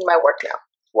going to continue my work now?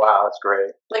 Wow, that's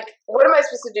great. Like, what am I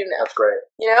supposed to do now? That's great.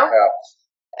 You know?" Yeah.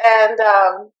 And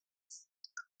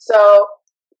so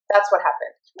that's what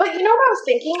happened. But you know what I was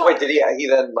thinking? Wait, did he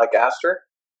then like asked her?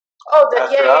 Oh, asked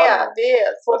her out?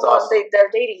 yeah. Full That's blown, awesome. they're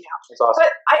dating now. That's awesome.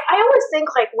 But I always think,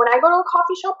 like, when I go to a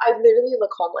coffee shop, I literally look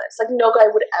homeless. Like, no guy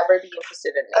would ever be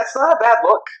interested in me. That's not a bad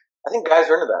look. I think guys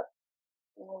are into that.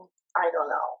 I don't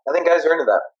know. I think guys are into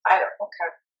that. Okay.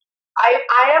 I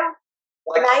am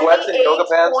Like sweats and yoga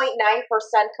pants.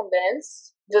 98.9%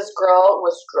 convinced this girl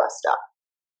was dressed up.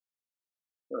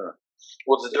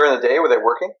 Was it during the day? Were they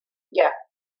working? Yeah.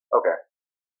 Okay.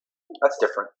 That's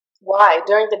different. Why?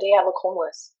 During the day, I look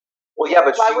homeless. Well, yeah,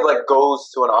 but Why she would like goes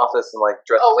to an office and like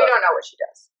dresses Oh, we up. don't know what she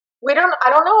does. I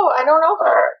don't know. I don't know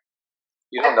her.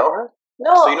 You don't know her?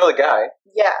 No. So you know the guy.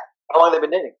 Yeah. How long have they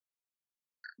been dating?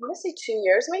 I want to say 2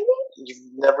 years, maybe? You've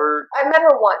never. I met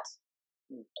her once.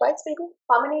 Twice, maybe?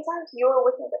 How many times? You were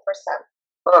with me the first time.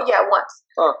 Huh. Yeah, once.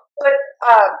 Huh. But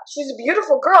she's a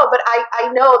beautiful girl, but I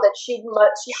know that she She had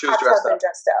was to have dressed been up.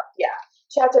 dressed up. Yeah.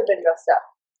 She had to have been dressed up.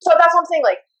 So that's what I'm saying.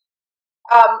 Like,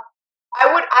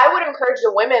 I would encourage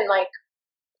the women, like,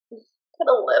 put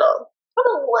a little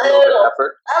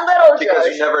effort. a little Because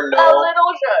zhuzh. you never A know.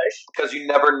 little zhuzh. Because you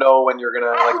never know when you're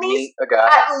gonna At like least- meet a guy.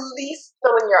 At least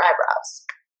fill in your eyebrows.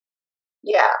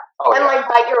 Yeah. Oh, And yeah. like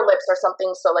bite your lips or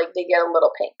something so like they get a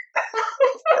little pink.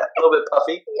 A little bit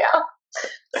puffy. Yeah.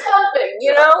 Something,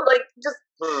 you know? Like just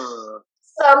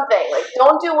something. Like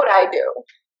don't do what I do.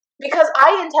 Because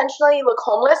I intentionally look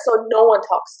homeless so no one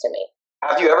talks to me.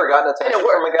 Have you ever gotten attention And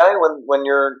it from a guy when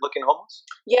you're looking homeless?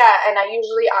 Yeah, and I'm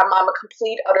a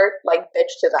complete utter like bitch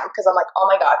to them because I'm like, oh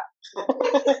my god,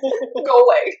 go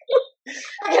away.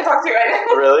 I can't talk to you right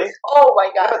now. Really? Oh my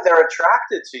Yeah, god, but they're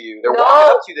attracted to you. They're No. walking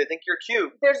up to you. They think you're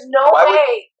cute. there's no Why would-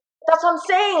 way. That's what I'm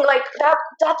saying. Like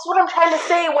that's what I'm trying to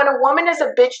say. When a woman is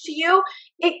a bitch to you,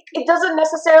 it doesn't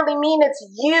necessarily mean it's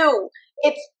you.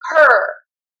 It's her.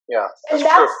 Yeah, And that's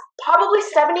that's true. probably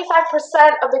 75%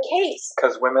 of the case.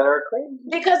 Because women are crazy.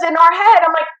 Because in our head,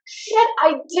 I'm like, shit,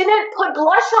 I didn't put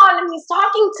blush on and he's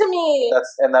talking to me.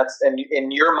 That's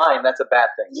in your mind, that's a bad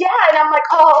thing. Yeah, and I'm like,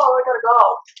 oh, I gotta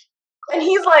go. And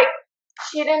he's like,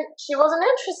 she wasn't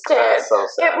interested. That's so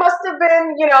sad. It must have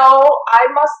been, I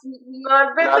must not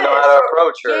have been Not this. know how to or-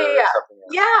 approach her Yeah. or something.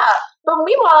 Yeah, but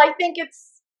meanwhile, I think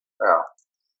it's, No.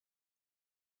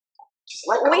 Just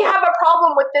let go. we have a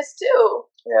problem with this too.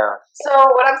 Yeah. So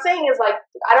what I'm saying is like,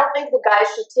 I don't think the guys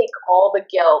should take all the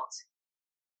guilt.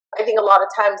 I think a lot of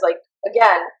times, like,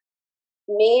 again,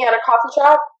 me at a coffee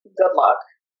shop, good luck.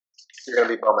 You're going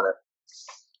to be bumming it.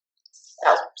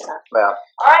 1000%. Yeah.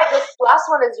 All right, this last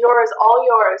one is yours, all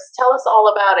yours. Tell us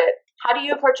all about it. How do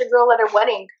you approach a girl at a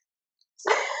wedding?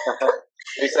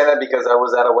 Are you saying that because I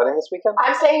was at a wedding this weekend?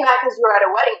 I'm saying that because you were at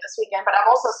a wedding this weekend, but I'm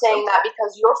also saying that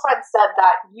because your friend said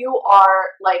that you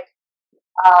are like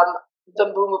the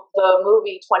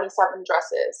movie 27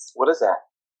 Dresses. What is that?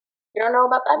 You don't know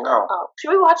about that? No. Oh.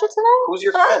 Should we watch it tonight? Who's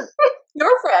your friend?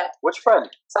 Your friend. Which friend?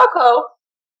 Sako.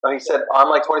 Oh, he said,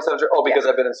 I'm like 27. Oh, because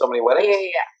I've been in so many weddings?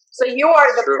 Yeah. So you are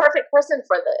the True. perfect person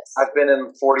for this. I've been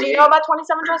in 48. Do you know about 27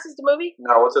 Dresses, the movie?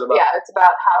 No, what's it about? Yeah, it's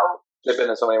about how They've been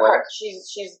in so many weddings.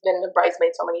 she's been the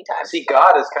bridesmaid so many times. See,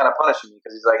 God is kind of punishing me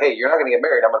because he's like, hey, you're not going to get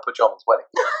married. I'm going to put you on this wedding.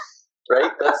 Right?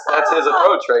 That's his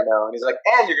approach right now. And he's like,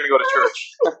 and you're going to go to church.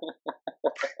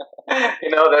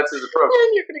 That's his approach.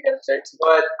 And you're going to go to church.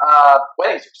 But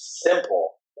weddings are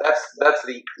simple. That's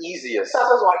the easiest.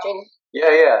 Sako's watching.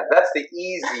 Yeah. That's the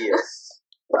easiest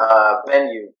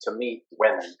venue to meet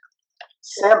women.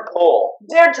 Simple.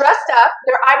 They're dressed up.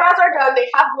 Their eyebrows are done. They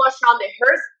have blush on. Their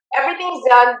hair's everything's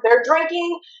done. They're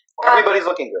drinking. Everybody's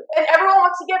looking good. And everyone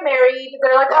wants to get married.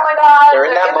 They're like, oh my God. They're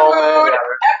in that moment. The mood. Yeah,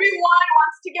 Everyone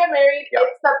wants to get married. Yep.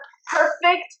 It's the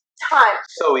perfect time.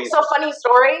 So easy. So funny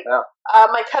story. Yeah.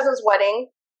 My cousin's wedding.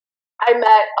 I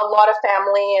met a lot of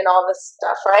family and all this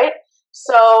stuff, right?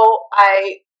 So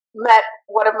I met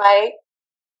one of my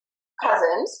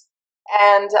cousins,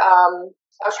 and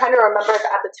I was trying to remember if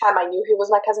at the time I knew he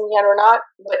was my cousin yet or not,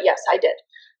 but yes, I did.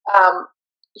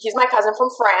 He's my cousin from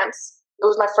France. It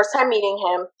was my first time meeting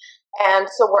him, and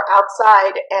so we're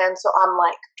outside, and so I'm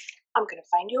like, I'm gonna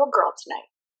find you a girl tonight,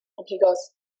 and he goes,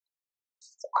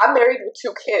 I'm married with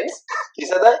 2 kids. He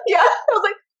said that? Yeah, I was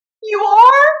like, you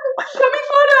are? Show me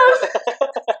photos.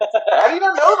 How do you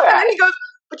not know And that? then he goes,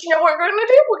 but you know what we're gonna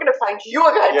do? We're gonna find you a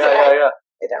guy tonight. Yeah.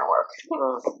 It didn't work.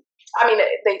 I mean,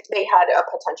 they had a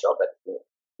potential, but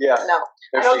Yeah. no.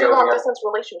 I don't do long distance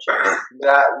relationships.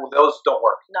 Those don't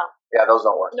work. No. Yeah, those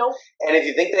don't work. No. And if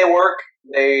you think they work,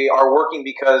 they are working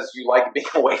because you like being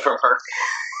away from her.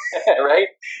 Right?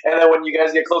 And then when you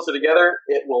guys get closer together,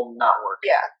 it will not work.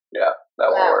 Yeah. Yeah,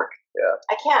 that won't work. Yeah.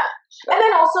 I can't. And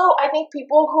then also, I think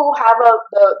people who have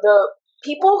the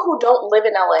people who don't live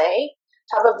in LA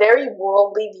have a very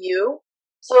worldly view.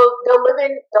 So they'll live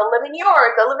in New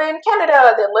York, they'll live in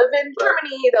Canada, they'll live in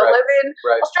Germany, they'll live in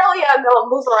Australia, and they'll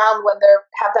move around when they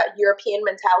have that European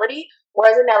mentality.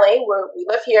 Whereas in LA, where we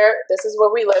live here, this is where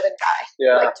we live and die.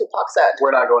 Yeah. Like Tupac said.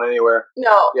 We're not going anywhere.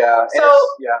 No. Yeah. So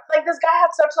like this guy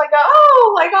had such like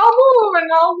I'll move and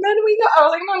then we go. I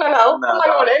was like, no. I'm not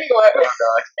going anywhere. No,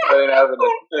 that ain't happening.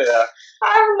 Yeah.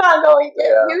 I'm not going.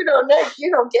 Yeah. You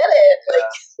don't get it.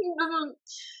 Like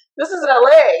this is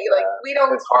LA. Like we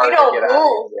don't move.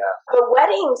 Yeah. The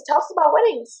weddings. Tell us about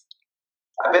weddings.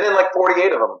 I've been in like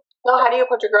 48 of them. No, how do you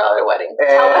approach a girl at a wedding?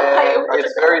 And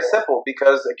it's very simple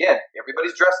because, again,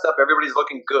 everybody's dressed up, everybody's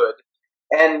looking good,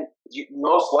 and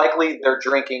most likely they're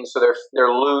drinking, so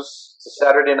they're loose. It's a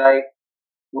Saturday night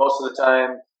most of the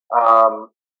time,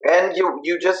 and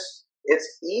you just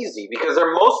it's easy because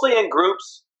they're mostly in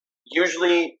groups.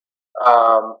 Usually,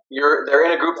 they're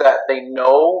in a group that they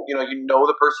know. You know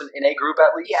the person in a group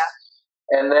at least. Yeah.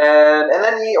 And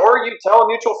then you tell a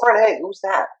mutual friend, hey, who's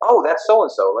that? Oh, that's so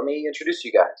and so. Let me introduce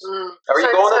you guys. Or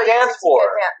you go on the dance floor.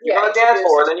 You go on the dance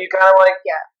floor, and then you kind of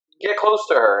get close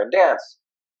to her and dance.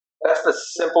 That's the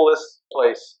simplest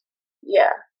place.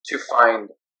 Yeah. To find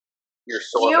your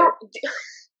soulmate.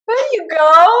 There you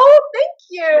go. Thank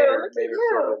you. Maybe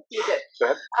you did. Go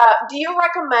ahead. Do you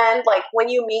recommend when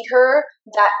you meet her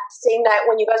that same night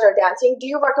when you guys are dancing? Do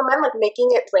you recommend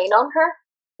making it rain on her?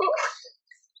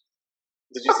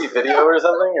 Did you see video or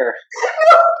something? Or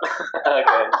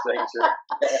okay, just making sure.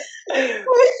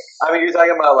 I mean, you're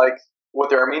talking about what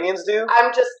the Armenians do?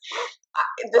 I'm just.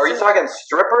 Are you talking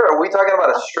stripper? Are we talking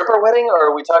about a stripper wedding, or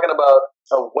are we talking about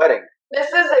a wedding? This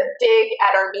is a dig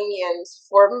at Armenians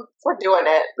for doing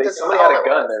it. Somebody had a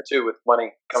gun there too with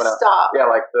money coming out. Stop. Yeah,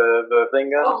 like the thing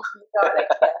gun. Oh my God,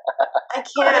 I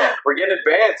can't. We're getting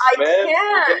advanced, man.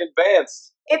 Can't. We're getting advanced.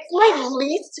 It's my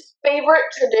least favorite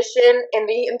tradition in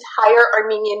the entire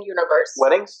Armenian universe.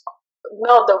 Weddings?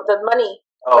 No, the money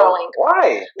throwing.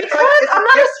 Why? Because I'm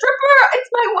not a stripper. It's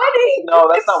my wedding.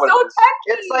 No, that's not what it is. Tacky.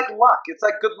 It's like luck. It's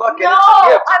like good luck. No, and it's a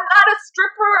gift. I'm not a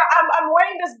stripper. I'm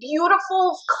wearing this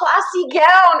beautiful, classy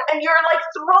gown, and you're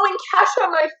throwing cash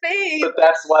on my face. But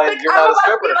that's why you're not a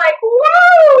stripper. I'm about to be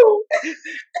woo!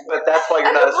 But that's why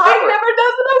you're and not a the bride stripper. never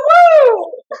does a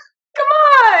woo! Come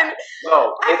on!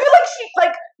 No, I feel like she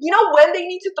when they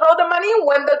need to throw the money,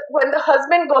 when the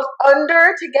husband goes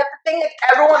under to get the thing,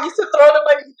 everyone needs to throw the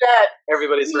money dead.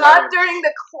 Everybody's not during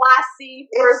the classy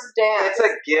first dance. It's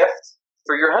a gift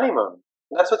for your honeymoon.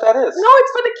 That's what that is. No,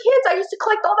 it's for the kids. I used to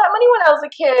collect all that money when I was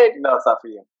a kid. No, it's not for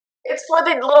you. It's for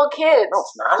the little kids. No,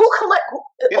 it's not. Who collect?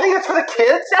 You think it's for the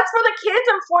kids? That's for the kids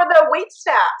and for the wait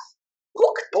staff.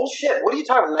 Bullshit. What are you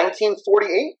talking about?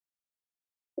 1948?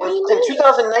 What do you In mean?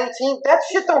 2019? That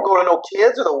shit don't go to no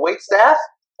kids or the wait staff.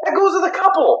 That goes to the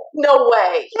couple. No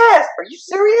way. Yes. Are you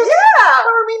serious? Yeah.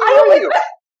 I mean,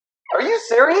 are you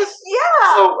serious?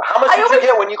 Yeah. So how much did you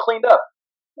get when you cleaned up?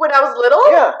 When I was little,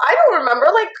 Yeah. I don't remember.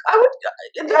 Like I would.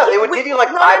 Yeah, they would give you like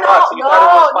 $5, and you no,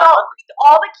 thought it was $500.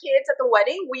 All the kids at the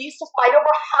wedding, we used to fight over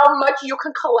how much you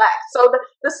can collect. So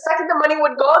the second the money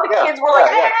would go, the kids were like,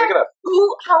 pick it up.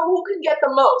 who can get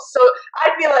the most? So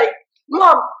I'd be like,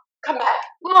 Mom, come back.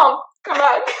 Mom, come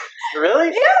back.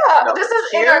 Really? Yeah. No. This is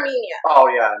in Here? Armenia.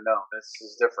 Oh yeah, no, this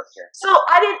is different here. So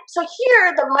So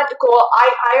here the money. Well,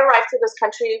 I arrived to this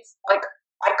country like.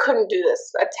 I couldn't do this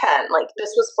at 10. Like,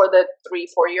 this was for the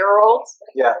 3-4-year-olds.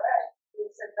 Yeah. You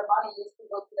said the money used to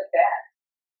go to the band.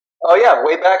 Oh yeah,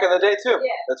 way back in the day too.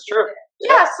 Yeah. That's true.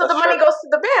 Yeah, so the that's money true. goes to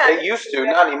the band. It used to,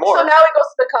 not anymore. So now it goes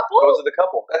to the couple? Goes to the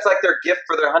couple. That's like their gift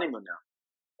for their honeymoon now.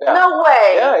 Yeah. No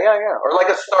way. Yeah. Or like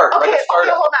a start. Okay, like a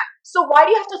startup. hold on. So why do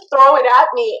you have to throw it at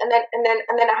me and then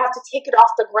I have to take it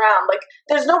off the ground? Like,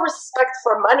 there's no respect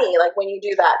for money. Like when you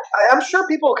do that. I'm sure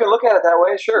people can look at it that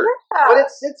way. Sure. Yeah. But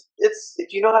it's if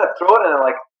you know how to throw it and it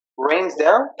like rains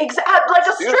down. Exactly. Like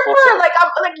a Beautiful, stripper. too. Like I'm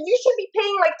like you should be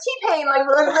paying like T-Pain. Like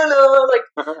like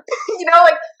you know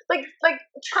like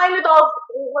China Doll.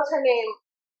 What's her name?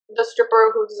 The stripper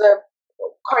who's a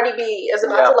Cardi B is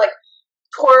about to like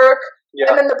twerk. Yeah.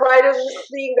 And then the bride is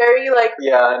just being very like.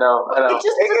 Yeah, I know.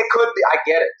 It could be. I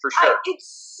get it for sure.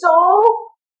 It's so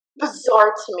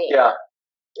bizarre to me. Yeah.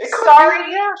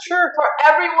 Sorry, Yeah, sure. for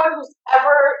everyone who's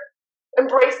ever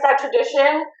embraced that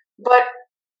tradition, but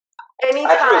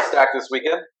anytime. I threw a stack this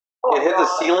weekend. Oh, it hit the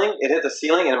God. ceiling. It hit the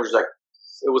ceiling, and it was like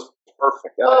it was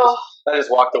perfect. And Oh. I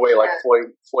just walked away like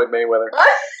Floyd Mayweather.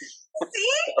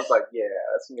 See? I was like, yeah,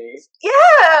 that's me.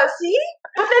 Yeah, see?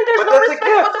 But then there's But no that's a respect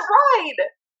gift. for the bride.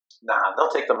 Nah, they'll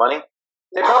take the money.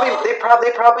 They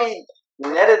probably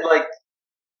netted like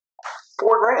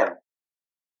 $4,000.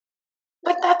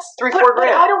 But that's 3-4 but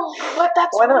grand. I don't. But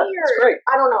that's Why not? weird. It's great.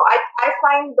 I don't know. I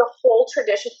find the whole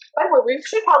tradition. By the way, we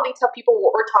should probably tell people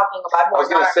what we're talking about. I was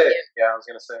gonna say. Yeah, I was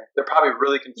gonna say. They're probably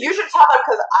really confused. You should tell them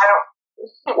because I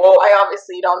don't. Well, I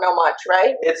obviously don't know much,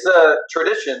 right? it's a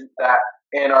tradition that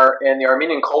in the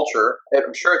Armenian culture,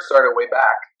 I'm sure it started way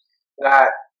back, that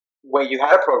when you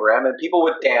had a program and people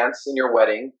would dance in your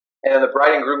wedding, and then the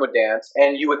bride and groom would dance,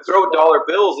 and you would throw dollar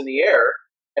bills in the air,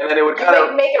 and then it would kind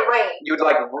of make it rain. you would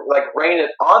like rain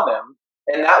it on them,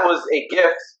 and that was a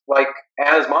gift, like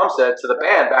Anna's mom said, to the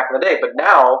band back in the day. But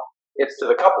now it's to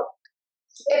the couple.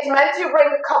 It's meant to bring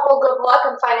the couple good luck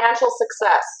and financial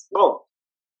success. Boom.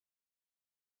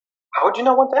 How would you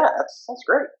not want that? That's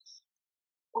great.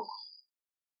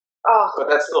 Oh, But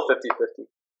that's still 50-50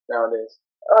 nowadays.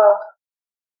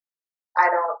 I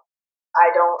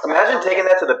don't. Imagine taking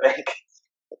that to the bank.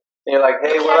 And you're like,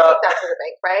 hey, You what can't up? take that to the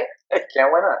bank, right? I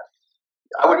can't, why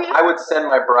not? What do you- I would send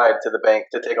my bride to the bank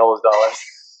to take all those dollars.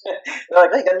 They're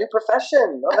like, hey, got a new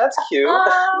profession. Oh, that's cute.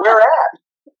 Where at?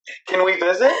 Can we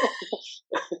visit?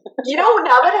 You know,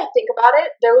 now that I think about it,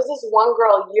 there was this one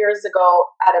girl years ago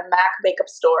at a MAC makeup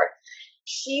store.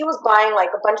 She was buying like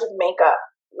a bunch of makeup.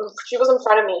 She was in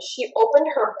front of me. She opened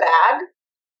her bag.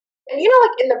 And you know,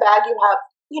 like in the bag you have,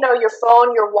 you know, your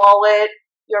phone, your wallet,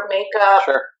 your makeup,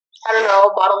 Sure. I don't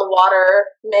know, bottle of water,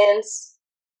 mints.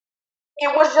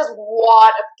 It was just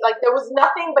water. Like there was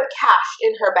nothing but cash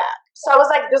in her bag. So I was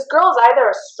like, this girl is either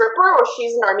a stripper or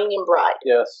she's an Armenian bride.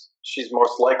 Yes. She's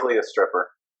most likely a stripper.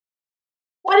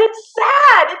 But it's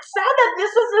sad. It's sad that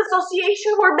this is the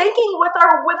association we're making with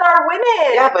our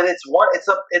women. Yeah, but it's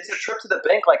a trip to the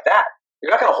bank like that.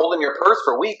 You're not going to hold in your purse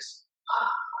for weeks.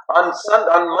 On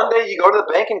Monday, you go to the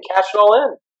bank and cash it all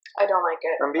in. I don't like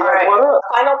it. And be All like, right. what up?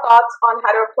 Final thoughts on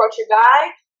how to approach a guy.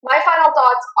 My final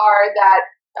thoughts are that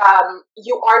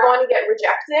you are going to get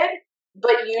rejected,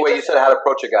 but you Wait, you said how to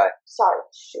approach a guy. Sorry,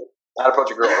 shoot. How to approach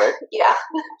a girl, right? Yeah.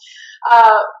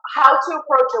 How to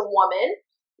approach a woman.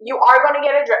 You are going to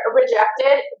get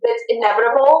rejected. That's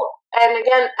inevitable. And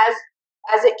again,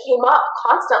 as it came up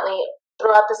constantly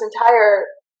throughout this entire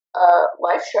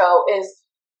live show, is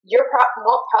you're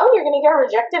probably you're going to get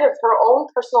rejected for own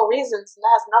personal reasons, and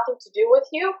that has nothing to do with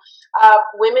you.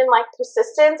 Women like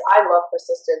persistence. I love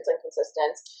persistence and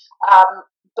consistence.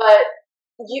 But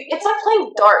it's like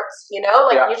playing darts, you know.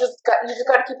 Like you just got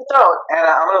to keep it throwing. And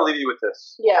I'm going to leave you with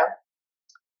this. Yeah.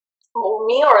 Well,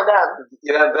 me or them?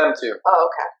 Yeah, them too. Oh,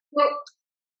 okay.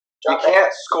 You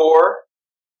can't score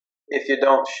if you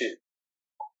don't shoot.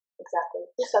 Exactly.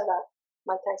 Who said that?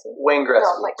 Mike Tyson? Wayne Gretzky.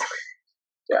 No, Mike.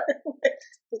 Yeah.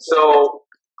 So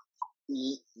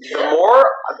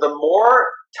the more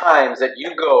times that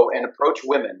you go and approach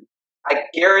women, I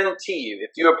guarantee you,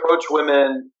 if you approach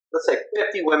women, let's say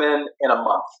 50 women in a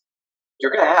month,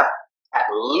 you're going to have at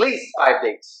least 5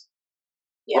 dates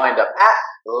lined up. At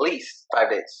least 5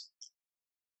 dates.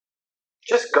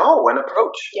 Just go and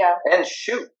approach. Yeah. And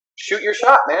shoot. Shoot your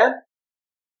shot, man.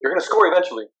 You're going to score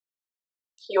eventually.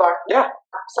 You are. Yeah.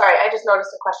 Sorry, I just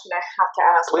noticed a question I have to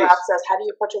ask. Please. Ralph says, how do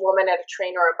you approach a woman at a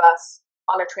train or a bus?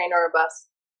 On a train or a bus?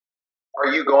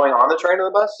 Are you going on the train or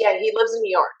the bus? Yeah, he lives in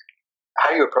New York. How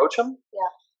do you approach them?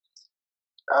 Yeah.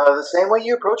 The same way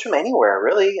you approach them anywhere,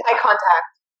 really. Eye contact.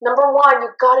 Number one, you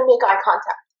got to make eye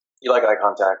contact. You like eye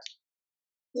contact.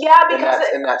 Yeah, because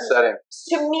in that setting.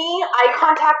 To me, eye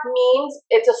contact means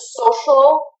it's a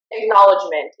social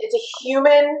acknowledgement. It's a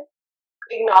human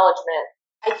acknowledgement.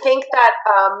 I think that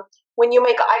when you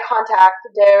make eye contact,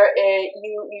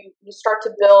 you start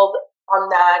to build on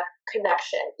that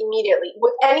connection immediately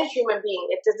with any human being.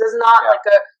 It does not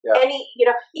any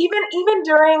even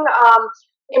during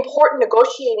important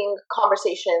negotiating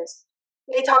conversations.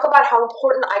 They talk about how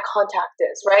important eye contact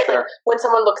is, right? Sure. Like when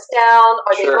someone looks down,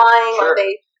 are they lying? Sure. Are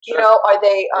they, are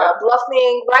they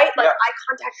bluffing, right? Like eye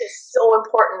contact is so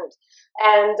important.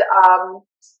 And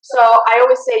so I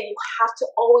always say you have to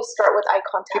always start with eye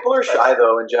contact. People are shy,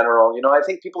 though, in general. I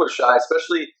think people are shy,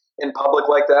 especially in public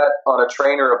like that, on a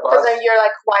train or a bus. Because then you're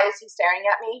like, why is he staring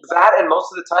at me? That, and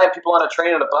most of the time, people on a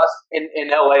train and a bus, in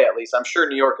LA at least, I'm sure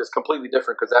New York is completely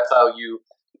different because that's how you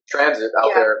transit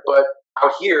out there. But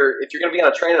out here, if you're going to be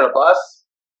on a train and a bus,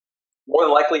 more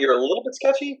than likely you're a little bit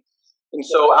sketchy. And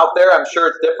so out there, I'm sure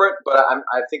it's different, but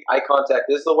I think eye contact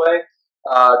is the way.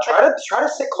 Try to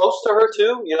sit close to her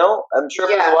too. I'm sure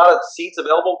if there's a lot of seats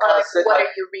available, kind of sit what are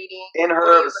you reading in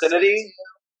her vicinity.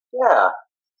 Yeah.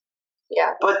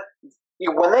 But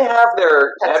when they have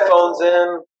their headphones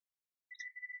in,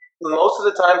 most of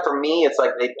the time for me, it's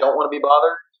like they don't want to be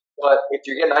bothered. But if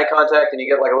you're getting eye contact and you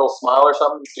get like a little smile or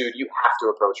something, dude, you have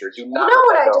to approach her. Do not. You know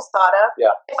what I just thought of?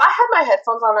 Yeah. If I had my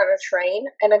headphones on a train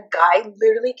and a guy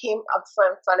literally came up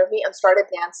in front of me and started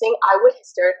dancing, I would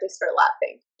hysterically start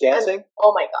laughing. Dancing?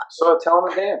 Oh my gosh. So tell him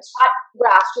to dance.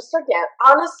 Ralph, just start dancing.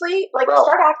 Honestly, Ralph,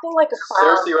 start acting like a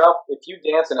clown. Seriously, Ralph, if you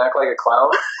dance and act like a clown,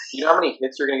 you know how many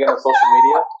hits you're going to get on social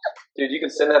media? Dude, you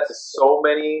can send that to so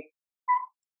many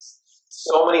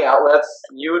outlets.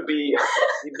 You'd be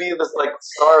this like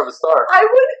star of a star. I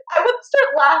would start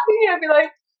laughing and I'd be like,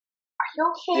 are you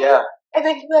okay? Yeah. And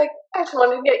then he'd be like, I just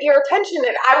wanted to get your attention,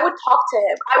 and I would talk to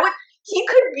him. He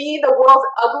could be the world's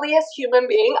ugliest human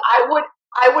being. I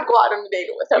would go out on a date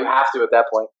with him. You have to at that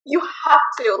point. You have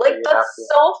to. That's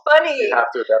so funny. You have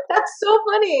to at that point. That's so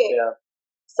funny. Yeah.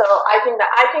 So I think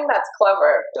that's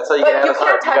clever. That's how you get Anna's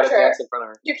heart. You gotta dance in front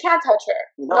of her. You can't touch her.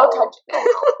 No touching.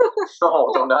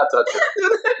 No, do not touch her.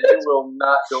 You will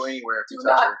not go anywhere if you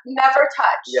touch her. Never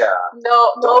touch. Yeah.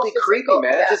 No. Don't be creepy,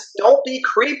 man. Just don't be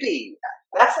creepy.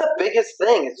 That's the biggest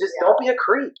thing. It's just don't be a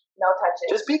creep. No touching.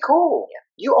 Just be cool. Yeah.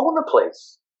 You own the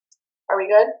place. Are we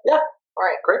good? Yeah. All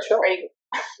right. Great show.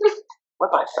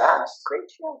 Went by fast.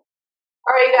 Great show.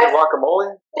 All right, you guys. Good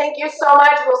guacamole. Thank you so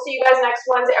much. We'll see you guys next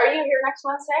Wednesday. Are you here next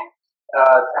Wednesday?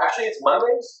 Actually, it's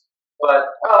Mondays, but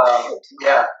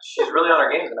yeah, she's really on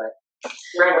her game tonight.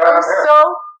 I'm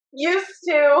so used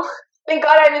to. Thank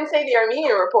God I didn't say the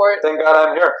Armenian report. Thank God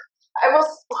I'm here.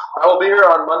 I will be here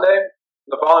on Monday.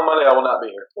 The following Monday, I will not be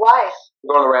here. Why? I'm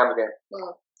going to the Rams game.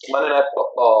 Monday Night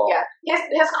Football. Yeah,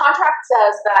 his contract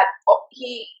says that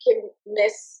he can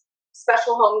miss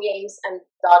special home games and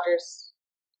Dodgers.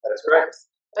 That is correct.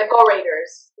 But go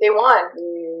Raiders. They won.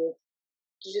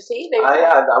 Did you see?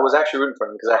 I was actually rooting for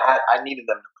them because I needed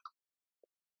them to win.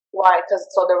 Why? Because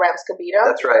so the Rams could beat them?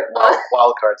 That's right.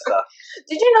 Wild card stuff.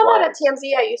 Did you know that at TMZ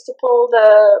I used to pull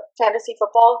the fantasy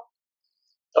football?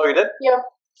 Oh, you did? Yeah.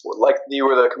 Like you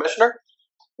were the commissioner?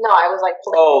 No, I was like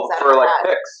for like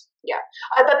picks. Yeah.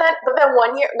 But then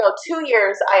 2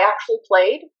 years I actually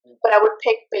played, but I would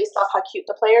pick based off how cute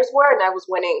the players were, and I was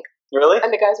winning. Really?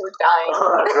 And the guys were dying.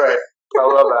 That's right. I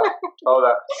love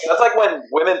that. That's like when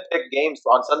women pick games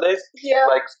on Sundays. Yeah.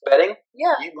 Like betting.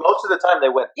 Yeah. Most of the time they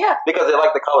win. Yeah. Because they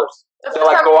like the colors. They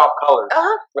like go off colors.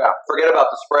 Uh-huh. Yeah. Forget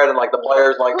about the spread and like the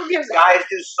players. Like guys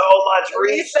do so much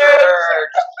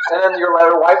research. And then your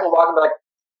wife will walk and be like,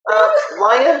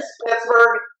 Lions,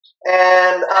 Pittsburgh,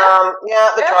 and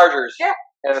the Chargers. Yeah.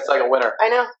 And it's like a winner. I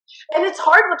know. And it's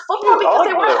hard with football because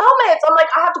they wear helmets. I'm like,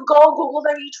 I have to go Google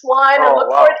them each one and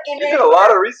look for it in it. You did a lot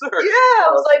of research. Yeah.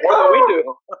 I was like, more than we do.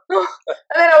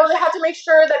 And then I had to make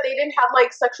sure that they didn't have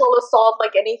like sexual assault,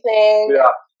 like anything.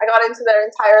 Yeah. I got into their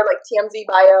entire like TMZ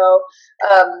bio.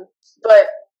 But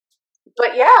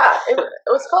yeah, it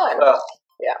was fun.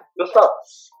 Yeah. Good stuff.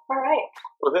 All right.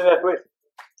 We'll see you next week.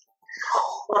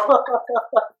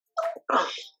 Bye,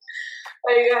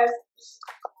 you guys.